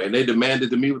anyway, and they demanded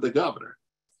to meet with the governor.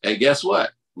 And guess what?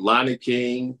 Lonnie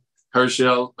King,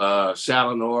 Herschel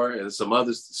Challenor, and some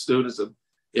other students,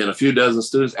 and a few dozen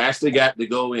students actually got to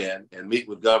go in and meet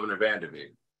with Governor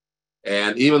Vanderveer.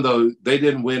 And even though they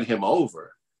didn't win him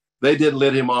over, they didn't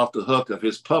let him off the hook of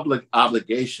his public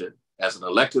obligation as an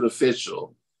elected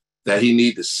official that he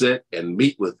need to sit and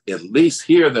meet with, at least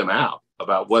hear them out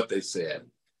about what they said.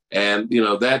 And,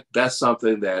 that's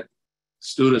something that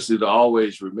students need to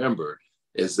always remember,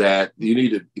 is that you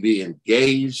need to be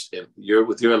engaged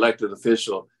with your elected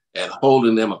official and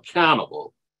holding them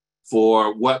accountable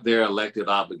for what their elected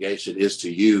obligation is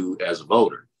to you as a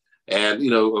voter. And,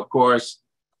 of course,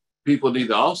 people need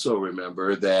to also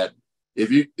remember that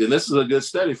and this is a good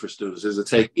study for students, is to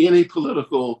take any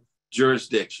political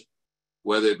jurisdiction,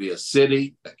 whether it be a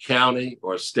city, a county,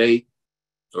 or a state,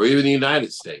 or even the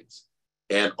United States,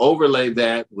 and overlay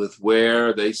that with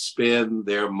where they spend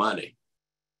their money,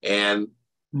 and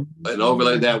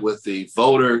overlay that with the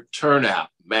voter turnout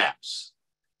maps.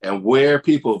 And where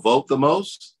people vote the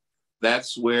most,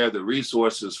 that's where the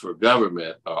resources for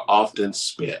government are often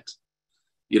spent.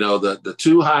 The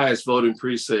two highest voting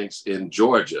precincts in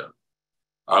Georgia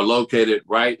are located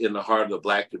right in the heart of the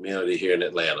Black community here in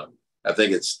Atlanta. I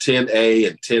think it's 10A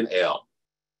and 10L,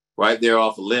 right there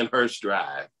off of Lyndhurst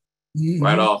Drive,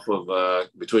 right off of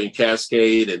between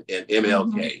Cascade and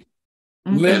MLK.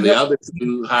 And the other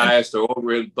two highest are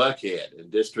over in Buckhead in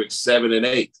Districts 7 and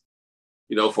 8,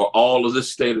 for all of the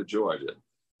state of Georgia.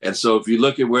 And so if you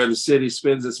look at where the city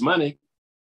spends its money,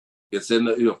 it's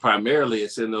in primarily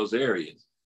it's in those areas.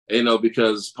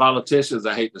 Because politicians,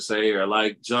 I hate to say, are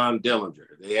like John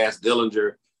Dillinger. They asked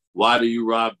Dillinger, why do you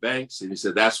rob banks? And he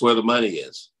said, that's where the money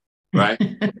is, right?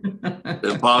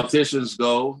 Then politicians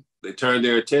they turn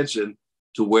their attention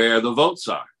to where the votes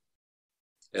are.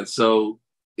 And so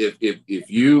if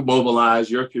you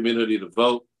mobilize your community to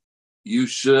vote, you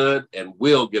should and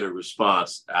will get a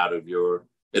response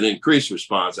an increased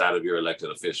response out of your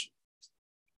elected official.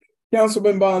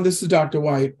 Councilman Bond, this is Dr.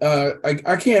 White.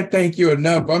 I can't thank you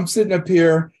enough. I'm sitting up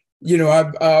here,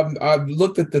 I've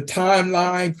looked at the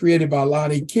timeline created by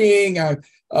Lonnie King. I've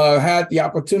had the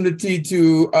opportunity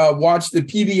to watch the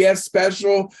PBS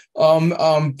special,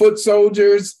 Foot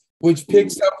Soldiers, which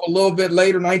picks up a little bit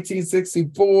later,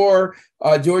 1964,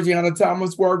 Georgiana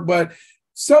Thomas' work. But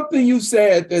something you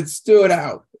said that stood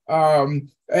out, and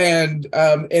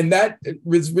that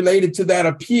was related to that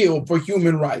appeal for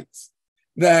human rights.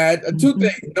 That two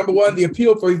things. Number one, the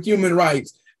appeal for human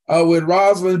rights, when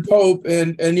Rosalind Pope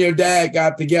and your dad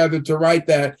got together to write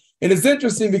that. And it's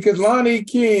interesting because Lonnie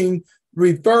King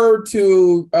referred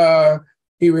to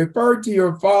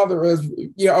your father as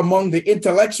among the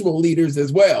intellectual leaders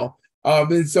as well.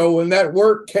 And so when that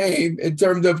work came in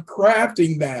terms of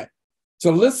crafting that, to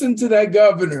listen to that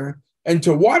governor and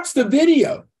to watch the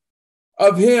video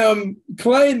of him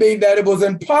claiming that it was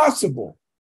impossible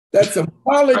that some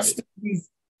college students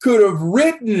could have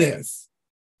written this,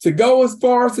 to go as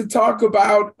far as to talk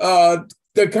about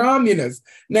the communists.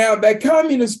 Now, that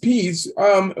communist piece,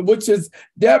 which is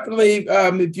definitely,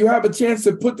 if you have a chance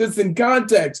to put this in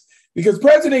context, because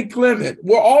President Clement,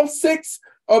 well, all 6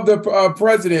 of the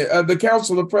the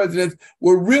Council of Presidents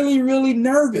were really, really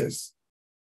nervous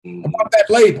about that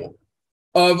label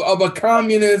of a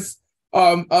communist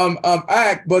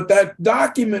act. But that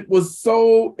document was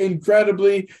so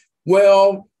incredibly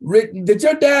well written. Did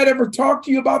your dad ever talk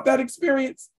to you about that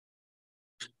experience?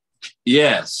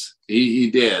 Yes, he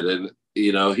did. And,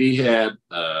 you know, he had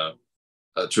a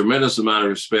tremendous amount of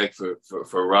respect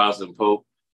for Rosalind Pope.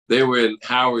 They were in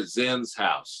Howard Zinn's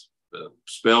house, the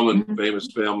Spelman, famous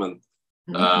Spelman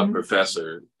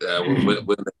professor,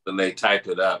 when they typed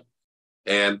it up.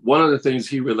 And one of the things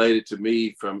he related to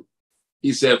me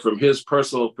he said from his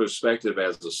personal perspective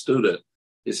as a student,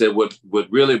 he said what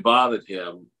really bothered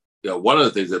him, you know, one of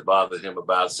the things that bothered him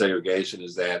about segregation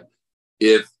is that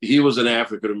if he was an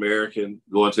African-American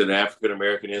going to an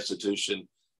African-American institution,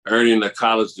 earning a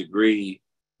college degree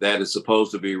that is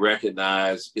supposed to be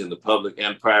recognized in the public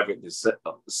and private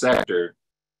sector,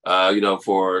 you know,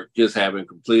 for just having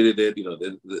completed it, you know,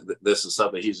 this is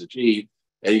something he's achieved,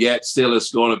 and yet still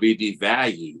it's going to be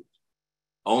devalued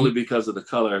only because of the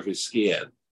color of his skin,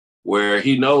 where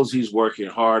he knows he's working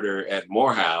harder at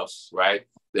Morehouse, right,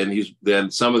 than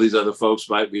some of these other folks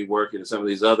might be working in some of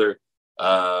these other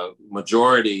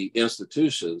majority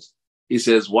institutions. He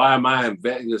says, why am I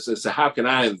investing? So how can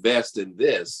I invest in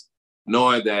this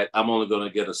knowing that I'm only going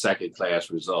to get a second class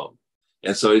result?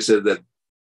 And so he said that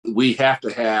we have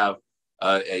to have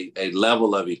a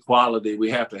level of equality. We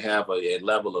have to have a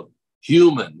level of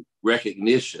human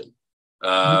recognition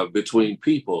between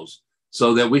peoples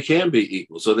so that we can be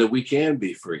equal, so that we can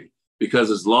be free.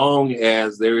 Because as long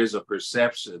as there is a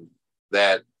perception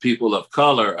that people of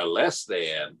color are less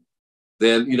than,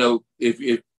 then, you know, if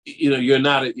you know, you're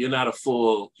not a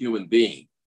full human being.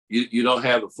 You don't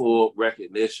have the full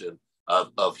recognition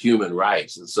of human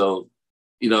rights. And so,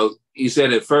 you know, he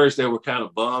said at first they were kind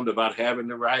of bummed about having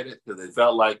to write it because they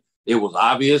felt like it was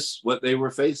obvious what they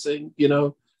were facing. You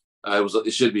know,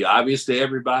 it should be obvious to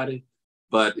everybody.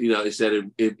 But, you know, he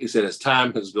said as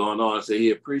time has gone on, so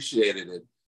he appreciated it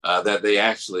that they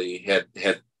actually had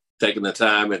taken the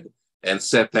time and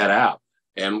set that out.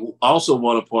 And also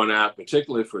want to point out,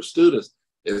 particularly for students,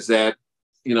 is that,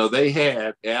 you know, they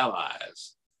had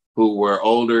allies who were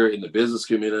older in the business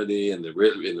community and in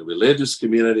the religious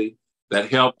community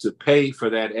that helped to pay for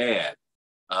that ad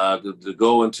to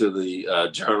go into the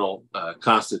journal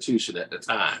Constitution at the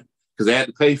time, because they had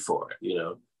to pay for it, you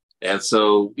know. And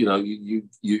so, you know, you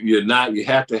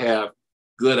have to have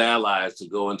good allies to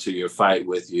go into your fight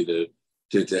with you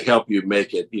to help you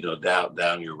make it, you know,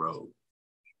 down your road.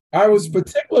 I was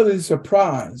particularly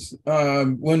surprised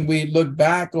when we look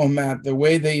back on that, the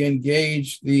way they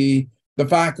engaged the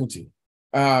faculty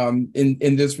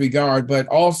in this regard, but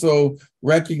also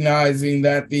recognizing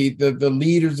that the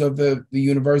leaders of the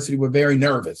university were very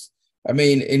nervous. I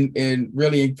mean, and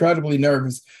really incredibly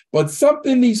nervous. But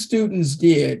something these students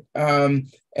did, and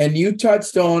you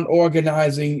touched on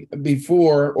organizing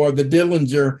before, or the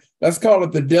Dillinger, let's call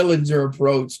it the Dillinger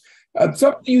approach.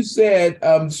 Something you said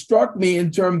struck me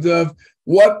in terms of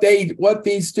what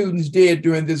these students did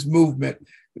during this movement.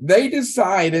 They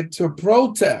decided to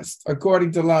protest,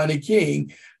 according to Lonnie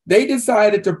King, they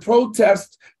decided to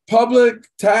protest public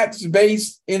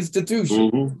tax-based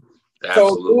institutions. Mm-hmm.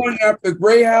 So going after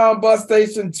Greyhound bus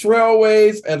station,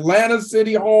 Trailways, Atlanta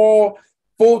City Hall,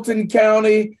 Fulton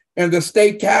County, and the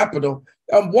state capitol.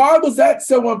 Why was that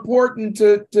so important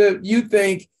to you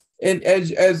think,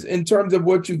 as in terms of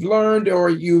what you've learned or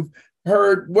you've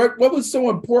heard? What was so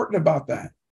important about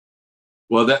that?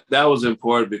 Well, that was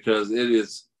important because it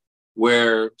is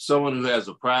where someone who has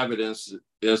a private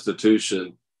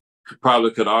institution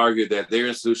probably could argue that their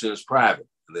institution is private,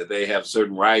 that they have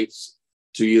certain rights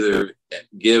to either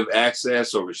give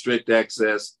access or restrict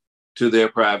access to their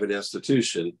private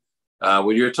institution.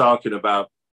 When you're talking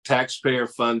about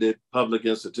taxpayer-funded public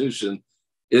institution,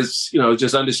 it's, you know,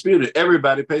 just undisputed.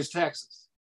 Everybody pays taxes.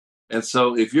 And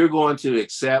so if you're going to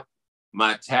accept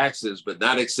my taxes but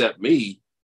not accept me,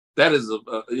 that is,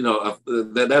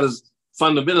 that is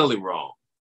fundamentally wrong.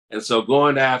 And so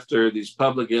going after these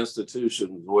public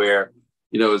institutions where,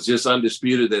 you know, it's just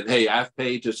undisputed that, hey, I've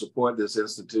paid to support this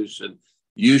institution,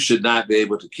 you should not be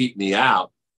able to keep me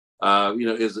out, you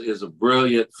know, is a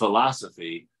brilliant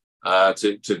philosophy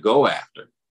to go after.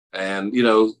 And, you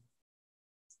know,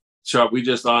 we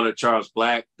just honored Charles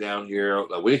Black down here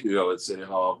a week ago at City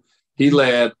Hall. He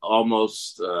led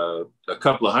almost a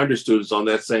couple of hundred students on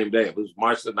that same day. It was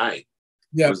March the 9th.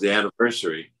 Yeah. It was the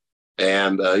anniversary.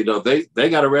 And, you know, they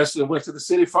got arrested and went to the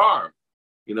city farm.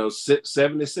 You know,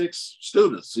 76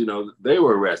 students, you know, they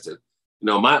were arrested. You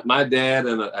know, my dad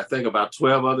and I think about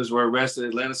 12 others were arrested at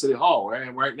Atlanta City Hall, where I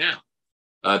am right now,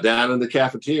 down in the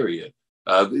cafeteria.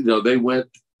 You know, they went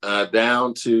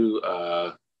down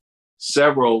to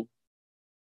several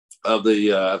of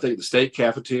the, I think the state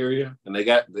cafeteria, and they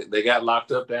got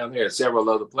locked up down there at several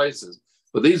other places.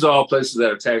 But these are all places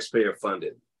that are taxpayer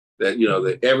funded, that, you know,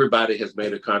 that everybody has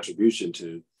made a contribution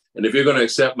to. And if you're going to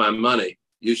accept my money,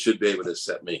 you should be able to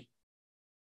accept me.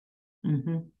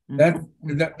 Mm-hmm.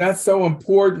 That's so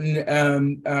important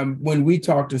when we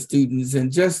talk to students, and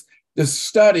just the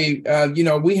study, you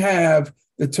know, we have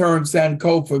the term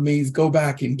Sankofa, means go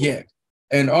back and get.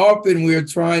 And often we're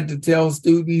trying to tell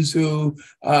students who,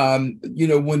 you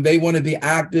know, when they want to be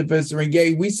activists or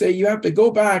engaged, we say you have to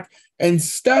go back and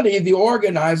study the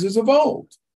organizers of old.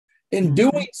 In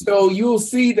doing so, you'll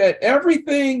see that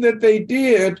everything that they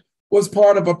did was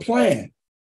part of a plan.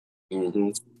 Mm-hmm.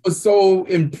 It was so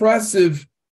impressive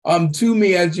to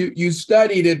me as you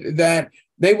studied it, that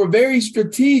they were very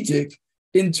strategic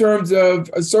in terms of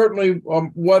certainly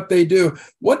what they do.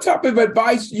 What type of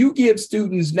advice you give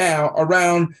students now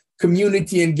around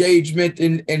community engagement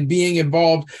and being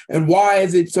involved, and why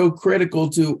is it so critical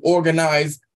to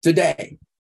organize today?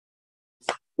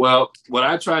 Well, what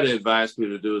I try to advise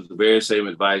people to do is the very same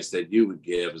advice that you would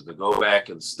give, is to go back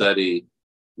and study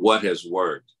what has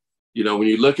worked. You know, when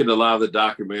you look at a lot of the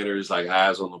documentaries like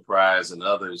Eyes on the Prize and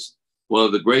others, one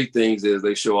of the great things is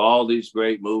they show all these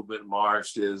great movement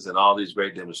marches and all these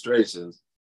great demonstrations.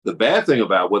 The bad thing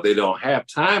about what they don't have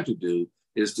time to do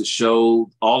is to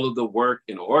show all of the work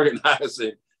in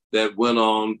organizing that went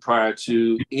on prior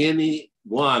to any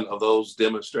one of those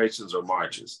demonstrations or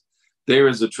marches. There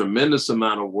is a tremendous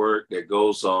amount of work that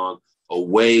goes on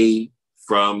away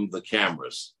from the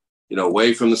cameras, you know,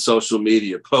 away from the social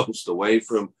media posts, away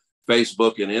from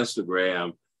Facebook and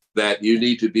Instagram, that you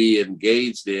need to be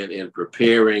engaged in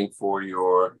preparing for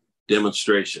your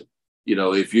demonstration. You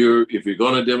know, if you're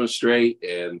going to demonstrate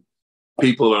and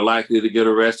people are likely to get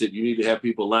arrested, you need to have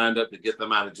people lined up to get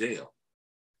them out of jail.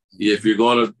 If you're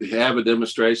going to have a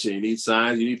demonstration, you need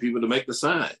signs, you need people to make the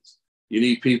signs. You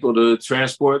need people to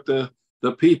transport the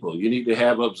people. You need to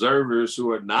have observers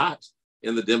who are not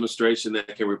in the demonstration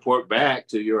that can report back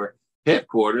to your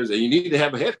headquarters, and you need to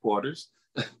have a headquarters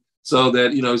so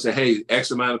that, you know, say, hey,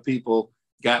 X amount of people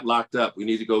got locked up. We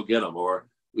need to go get them. Or,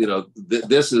 you know,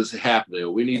 this is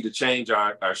happening. We need to change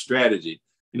our strategy.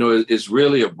 You know, it's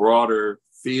really a broader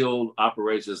field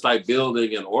operation. It's like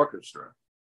building an orchestra.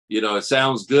 You know, it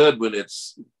sounds good when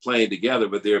it's playing together,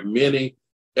 but there are many,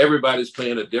 everybody's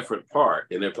playing a different part,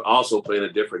 and they're also playing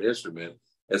a different instrument.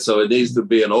 And so it needs to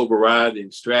be an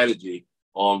overriding strategy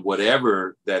on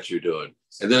whatever that you're doing.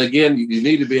 And then again, you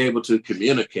need to be able to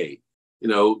communicate, you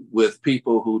know, with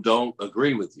people who don't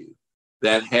agree with you,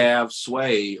 that have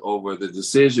sway over the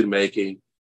decision-making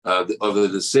of the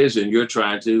decision you're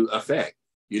trying to affect.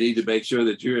 You need to make sure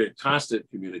that you're in constant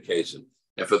communication.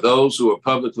 And for those who are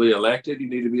publicly elected, you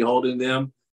need to be holding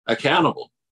them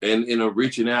accountable and, you know,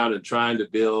 reaching out and trying to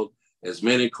build as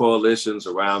many coalitions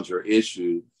around your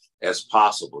issue as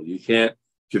possible. You can't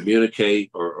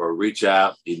communicate or reach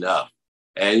out enough.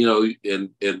 And, you know,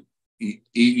 and you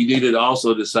need to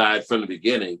also decide from the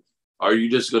beginning, are you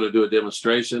just going to do a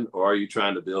demonstration, or are you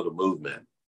trying to build a movement?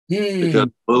 Because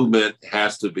movement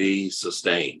has to be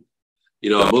sustained. You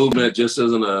know, a movement just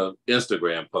isn't an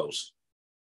Instagram post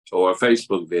or a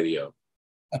Facebook video,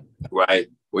 right?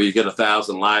 Where you get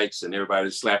 1,000 likes and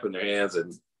everybody's slapping their hands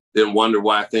and then wonder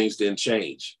why things didn't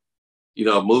change. You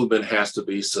know, a movement has to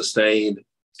be sustained,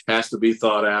 has to be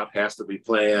thought out, has to be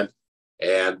planned.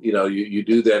 And, you know, you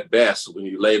do that best when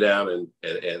you lay down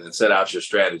and set out your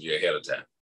strategy ahead of time.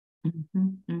 Mm-hmm,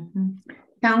 mm-hmm.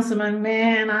 Councilman,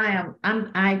 man,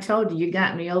 I told you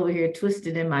got me over here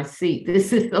twisted in my seat.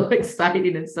 This is so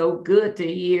exciting and so good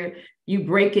to hear you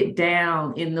break it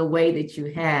down in the way that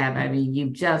you have. I mean,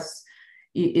 this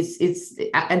is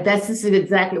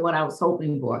exactly what I was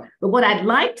hoping for. But what I'd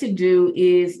like to do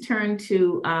is turn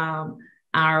to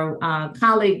our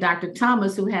colleague, Dr.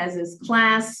 Thomas, who has his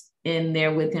class in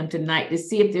there with him tonight, to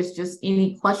see if there's just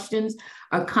any questions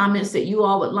or comments that you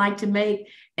all would like to make.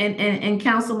 And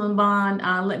Councilman Bond,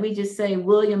 let me just say,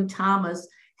 William Thomas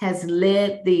has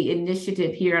led the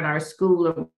initiative here in our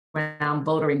school around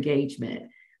voter engagement.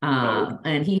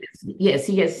 And he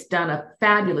has done a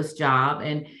fabulous job.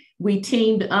 And we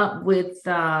teamed up with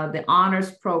the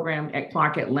honors program at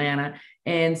Clark Atlanta.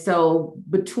 And so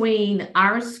between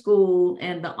our school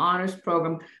and the honors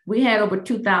program, we had over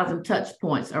 2,000 touch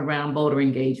points around voter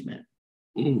engagement.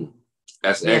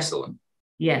 That's excellent.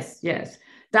 Yes, yes.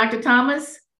 Dr.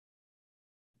 Thomas?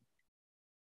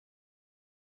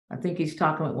 I think he's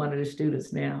talking with one of the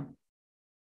students now.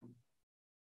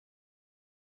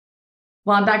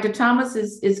 While Dr. Thomas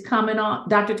is coming on.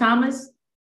 Dr. Thomas?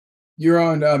 You're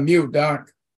on mute,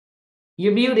 Doc.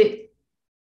 You're muted.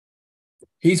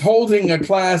 He's holding a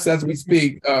class as we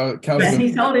speak, Councilman. Yes,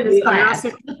 he's holding his class.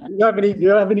 Do you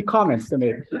have any comments to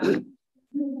make?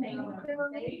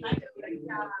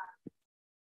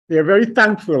 They're very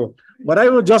thankful. But I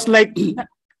would just like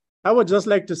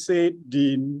to say,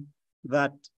 Dean,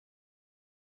 that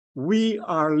we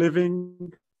are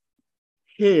living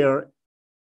here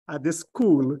at this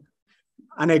school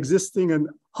and existing in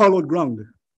hallowed ground.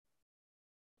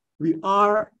 We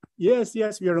are, yes,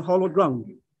 we are in hallowed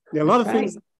ground. There are a lot of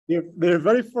things. The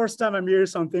very first time I'm hearing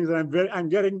some things, and I'm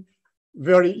getting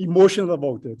very emotional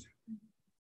about it,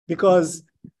 because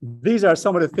these are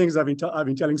some of the things I've been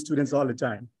telling students all the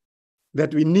time,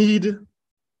 that we need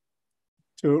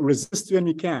to resist when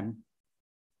we can.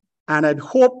 And I'd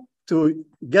hope to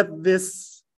get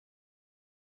this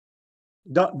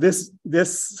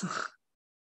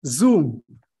Zoom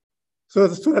so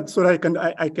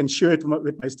that I can share it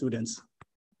with my students.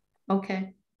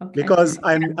 Okay. Because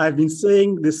I've been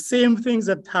saying the same things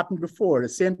that happened before, the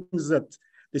same things that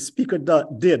the speaker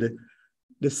did,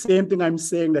 the same thing I'm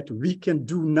saying that we can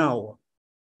do now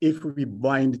if we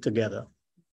bind together.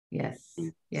 Yes.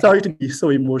 Sorry to be so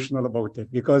emotional about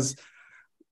it, because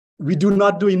we do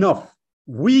not do enough.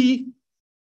 We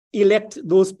elect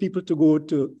those people to go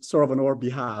to serve on our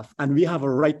behalf, and we have a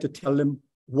right to tell them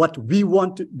what we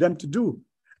want them to do.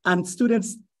 And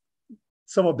students,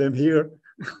 some of them here,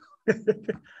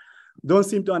 don't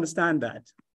seem to understand that.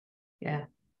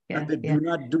 And they do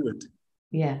not do it.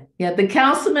 The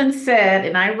councilman said,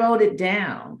 and I wrote it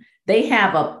down, they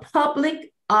have a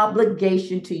public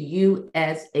obligation to you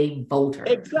as a voter.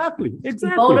 Exactly.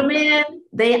 Vote them in,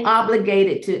 they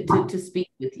obligated to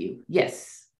speak with you.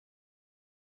 Yes.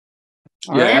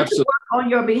 Yeah, absolutely. On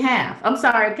your behalf. I'm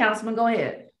sorry, Councilman, go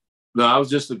ahead. No, I was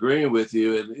just agreeing with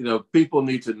you. And, people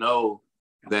need to know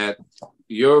that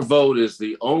your vote is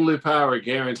the only power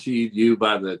guaranteed you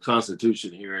by the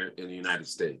Constitution here in the United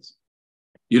States.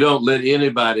 You don't let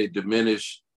anybody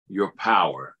diminish your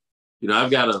power.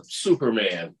 I've got a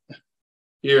Superman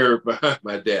here behind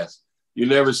my desk. You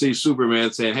never see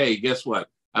Superman saying, hey, guess what?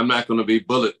 I'm not going to be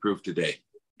bulletproof today.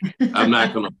 I'm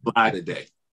not going to fly today,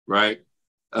 right?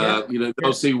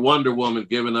 Don't see Wonder Woman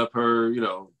giving up her,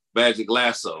 magic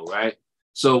lasso, right?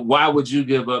 So why would you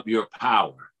give up your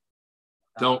power?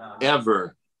 Don't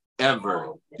ever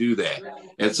do that.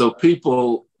 And so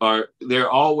they're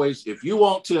always, if you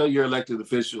won't tell your elected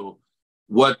official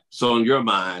what's on your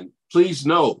mind, please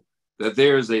know that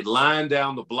there is a line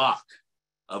down the block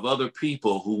of other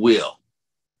people who will.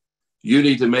 You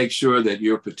need to make sure that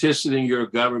you're petitioning your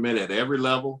government at every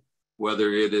level,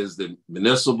 whether it is the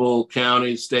municipal,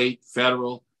 county, state,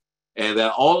 federal, and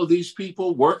that all of these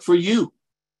people work for you.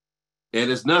 And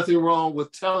there's nothing wrong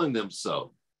with telling them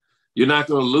so. You're not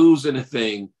going to lose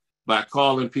anything by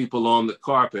calling people on the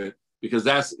carpet, because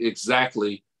that's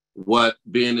exactly what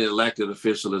being an elected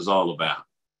official is all about.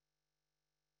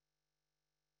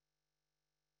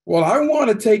 Well, I want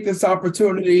to take this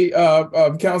opportunity,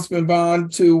 Councilman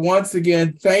Bond, to once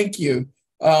again thank you.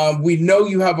 We know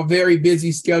you have a very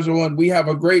busy schedule, and we have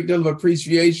a great deal of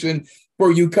appreciation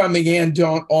for you coming in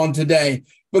on today.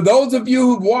 For those of you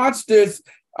who watched this,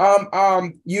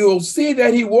 you'll see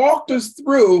that he walked us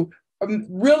through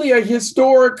really a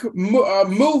historic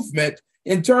movement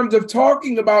in terms of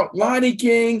talking about Lonnie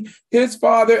King, his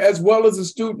father, as well as the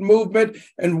student movement,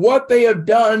 and what they have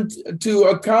done to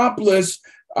accomplish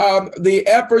the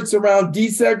efforts around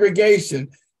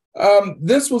desegregation.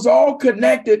 This was all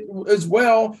connected as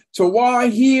well to why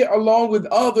he, along with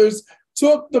others,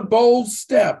 took the bold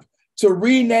step to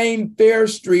rename Fair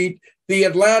Street the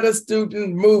Atlanta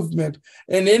Student Movement.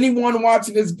 And anyone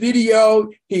watching this video,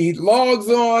 he logs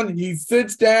on, he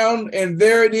sits down, and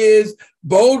there it is,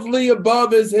 boldly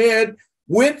above his head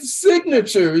with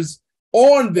signatures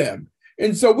on them.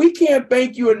 And so we can't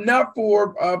thank you enough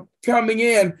for coming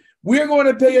in. We're going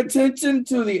to pay attention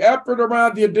to the effort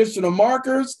around the additional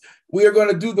markers. We are going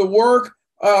to do the work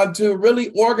to really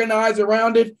organize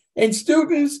around it. And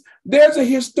students, there's a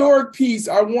historic piece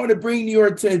I want to bring to your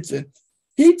attention.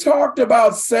 He talked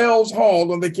about Sales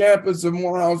Hall on the campus of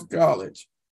Morehouse College.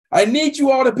 I need you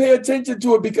all to pay attention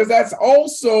to it, because that's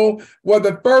also where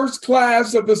the first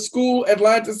class of the school,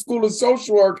 Atlanta School of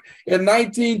Social Work in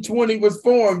 1920 was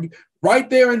formed, right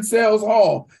there in Sales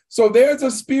Hall. So there's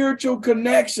a spiritual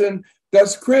connection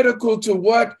that's critical to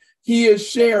what he is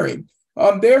sharing.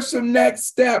 There's some next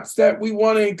steps that we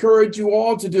want to encourage you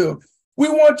all to do. We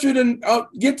want you to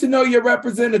get to know your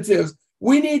representatives.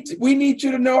 We need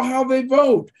you to know how they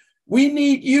vote. We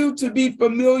need you to be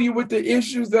familiar with the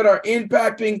issues that are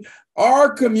impacting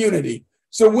our community.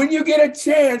 So when you get a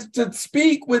chance to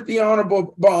speak with the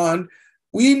Honorable Bond,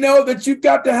 we know that you've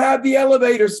got to have the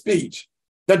elevator speech.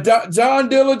 The John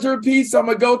Dillinger piece, I'm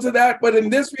going to go to that. But in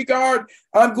this regard,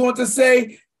 I'm going to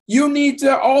say you need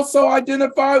to also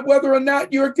identify whether or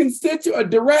not you're a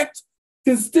direct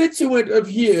constituent of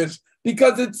his,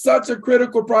 because it's such a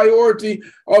critical priority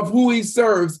of who he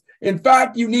serves. In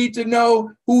fact, you need to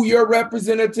know who your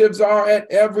representatives are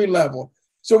at every level.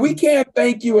 So we can't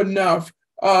thank you enough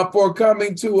for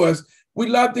coming to us. We'd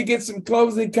love to get some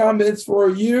closing comments for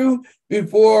you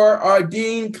before our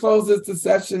dean closes the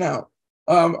session out.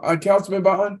 Councilman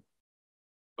Bond?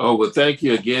 Oh, well, thank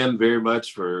you again very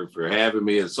much for having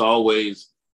me. It's always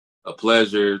a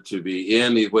pleasure to be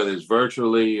in, whether it's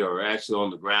virtually or actually on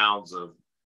the grounds of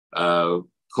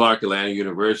Clark Atlanta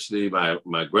University. My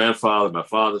grandfather, my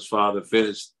father's father,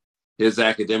 finished his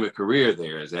academic career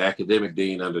there as an academic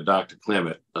dean under Dr.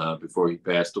 Clement before he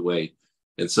passed away.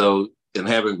 And so, and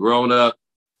having grown up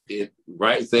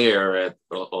right there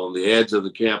on the edge of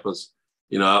the campus,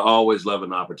 you know, I always love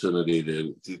an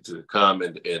opportunity to come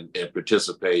and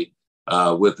participate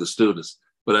with the students.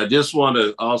 But I just want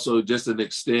to also just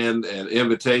extend an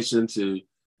invitation to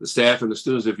the staff and the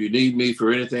students. If you need me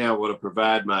for anything, I want to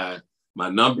provide my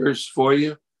numbers for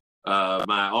you.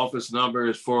 My office number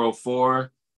is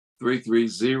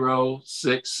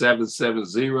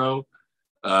 404-330-6770.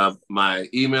 My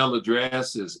email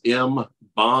address is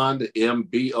mbond,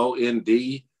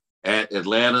 M-B-O-N-D, at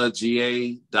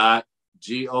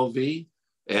atlantagA.gov.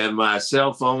 And my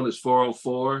cell phone is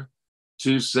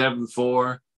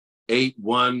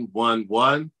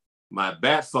 404-274-8111. My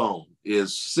bat phone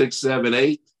is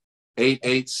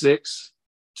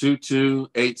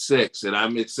 678-886-2286. And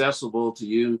I'm accessible to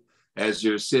you as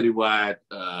your citywide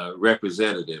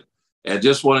representative. And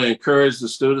just want to encourage the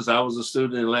students. I was a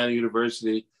student at Atlanta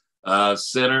University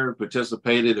Center,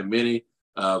 participated in many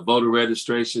voter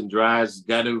registration drives,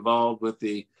 got involved with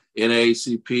the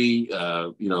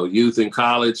NAACP, youth and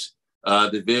college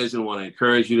division. Want to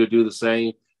encourage you to do the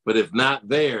same. But if not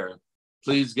there,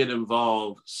 please get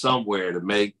involved somewhere to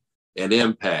make an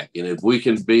impact. And if we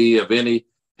can be of any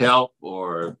help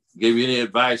or give you any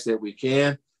advice that we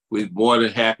can, we're more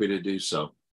than happy to do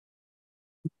so.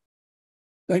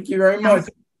 Thank you very much.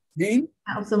 Dean?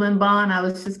 Councilman Bond, I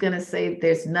was just going to say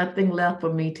there's nothing left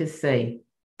for me to say.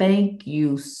 Thank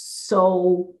you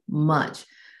so much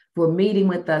for meeting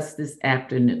with us this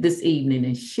evening,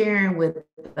 and sharing with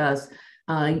us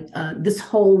this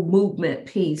whole movement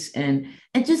piece, and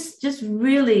just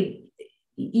really,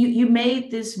 you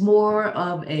made this more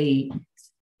of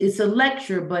it's a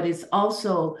lecture, but it's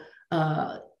also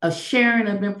a sharing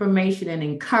of information and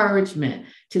encouragement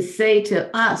to say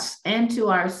to us and to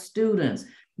our students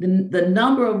the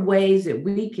number of ways that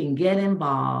we can get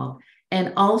involved,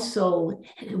 and also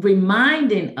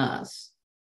reminding us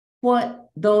what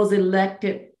those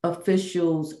elected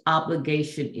officials'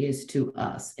 obligation is to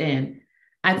us. And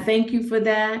I thank you for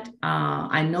that.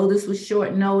 I know this was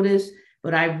short notice,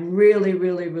 but I really,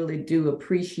 really, really do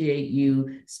appreciate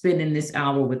you spending this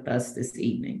hour with us this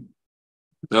evening.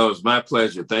 No, it's my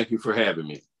pleasure. Thank you for having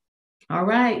me. All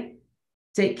right.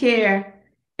 Take care.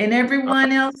 And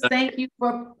everyone else, thank you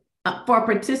for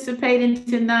participating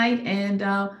tonight. And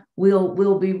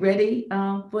we'll be ready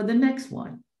for the next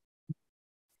one.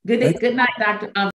 Good night, Dr.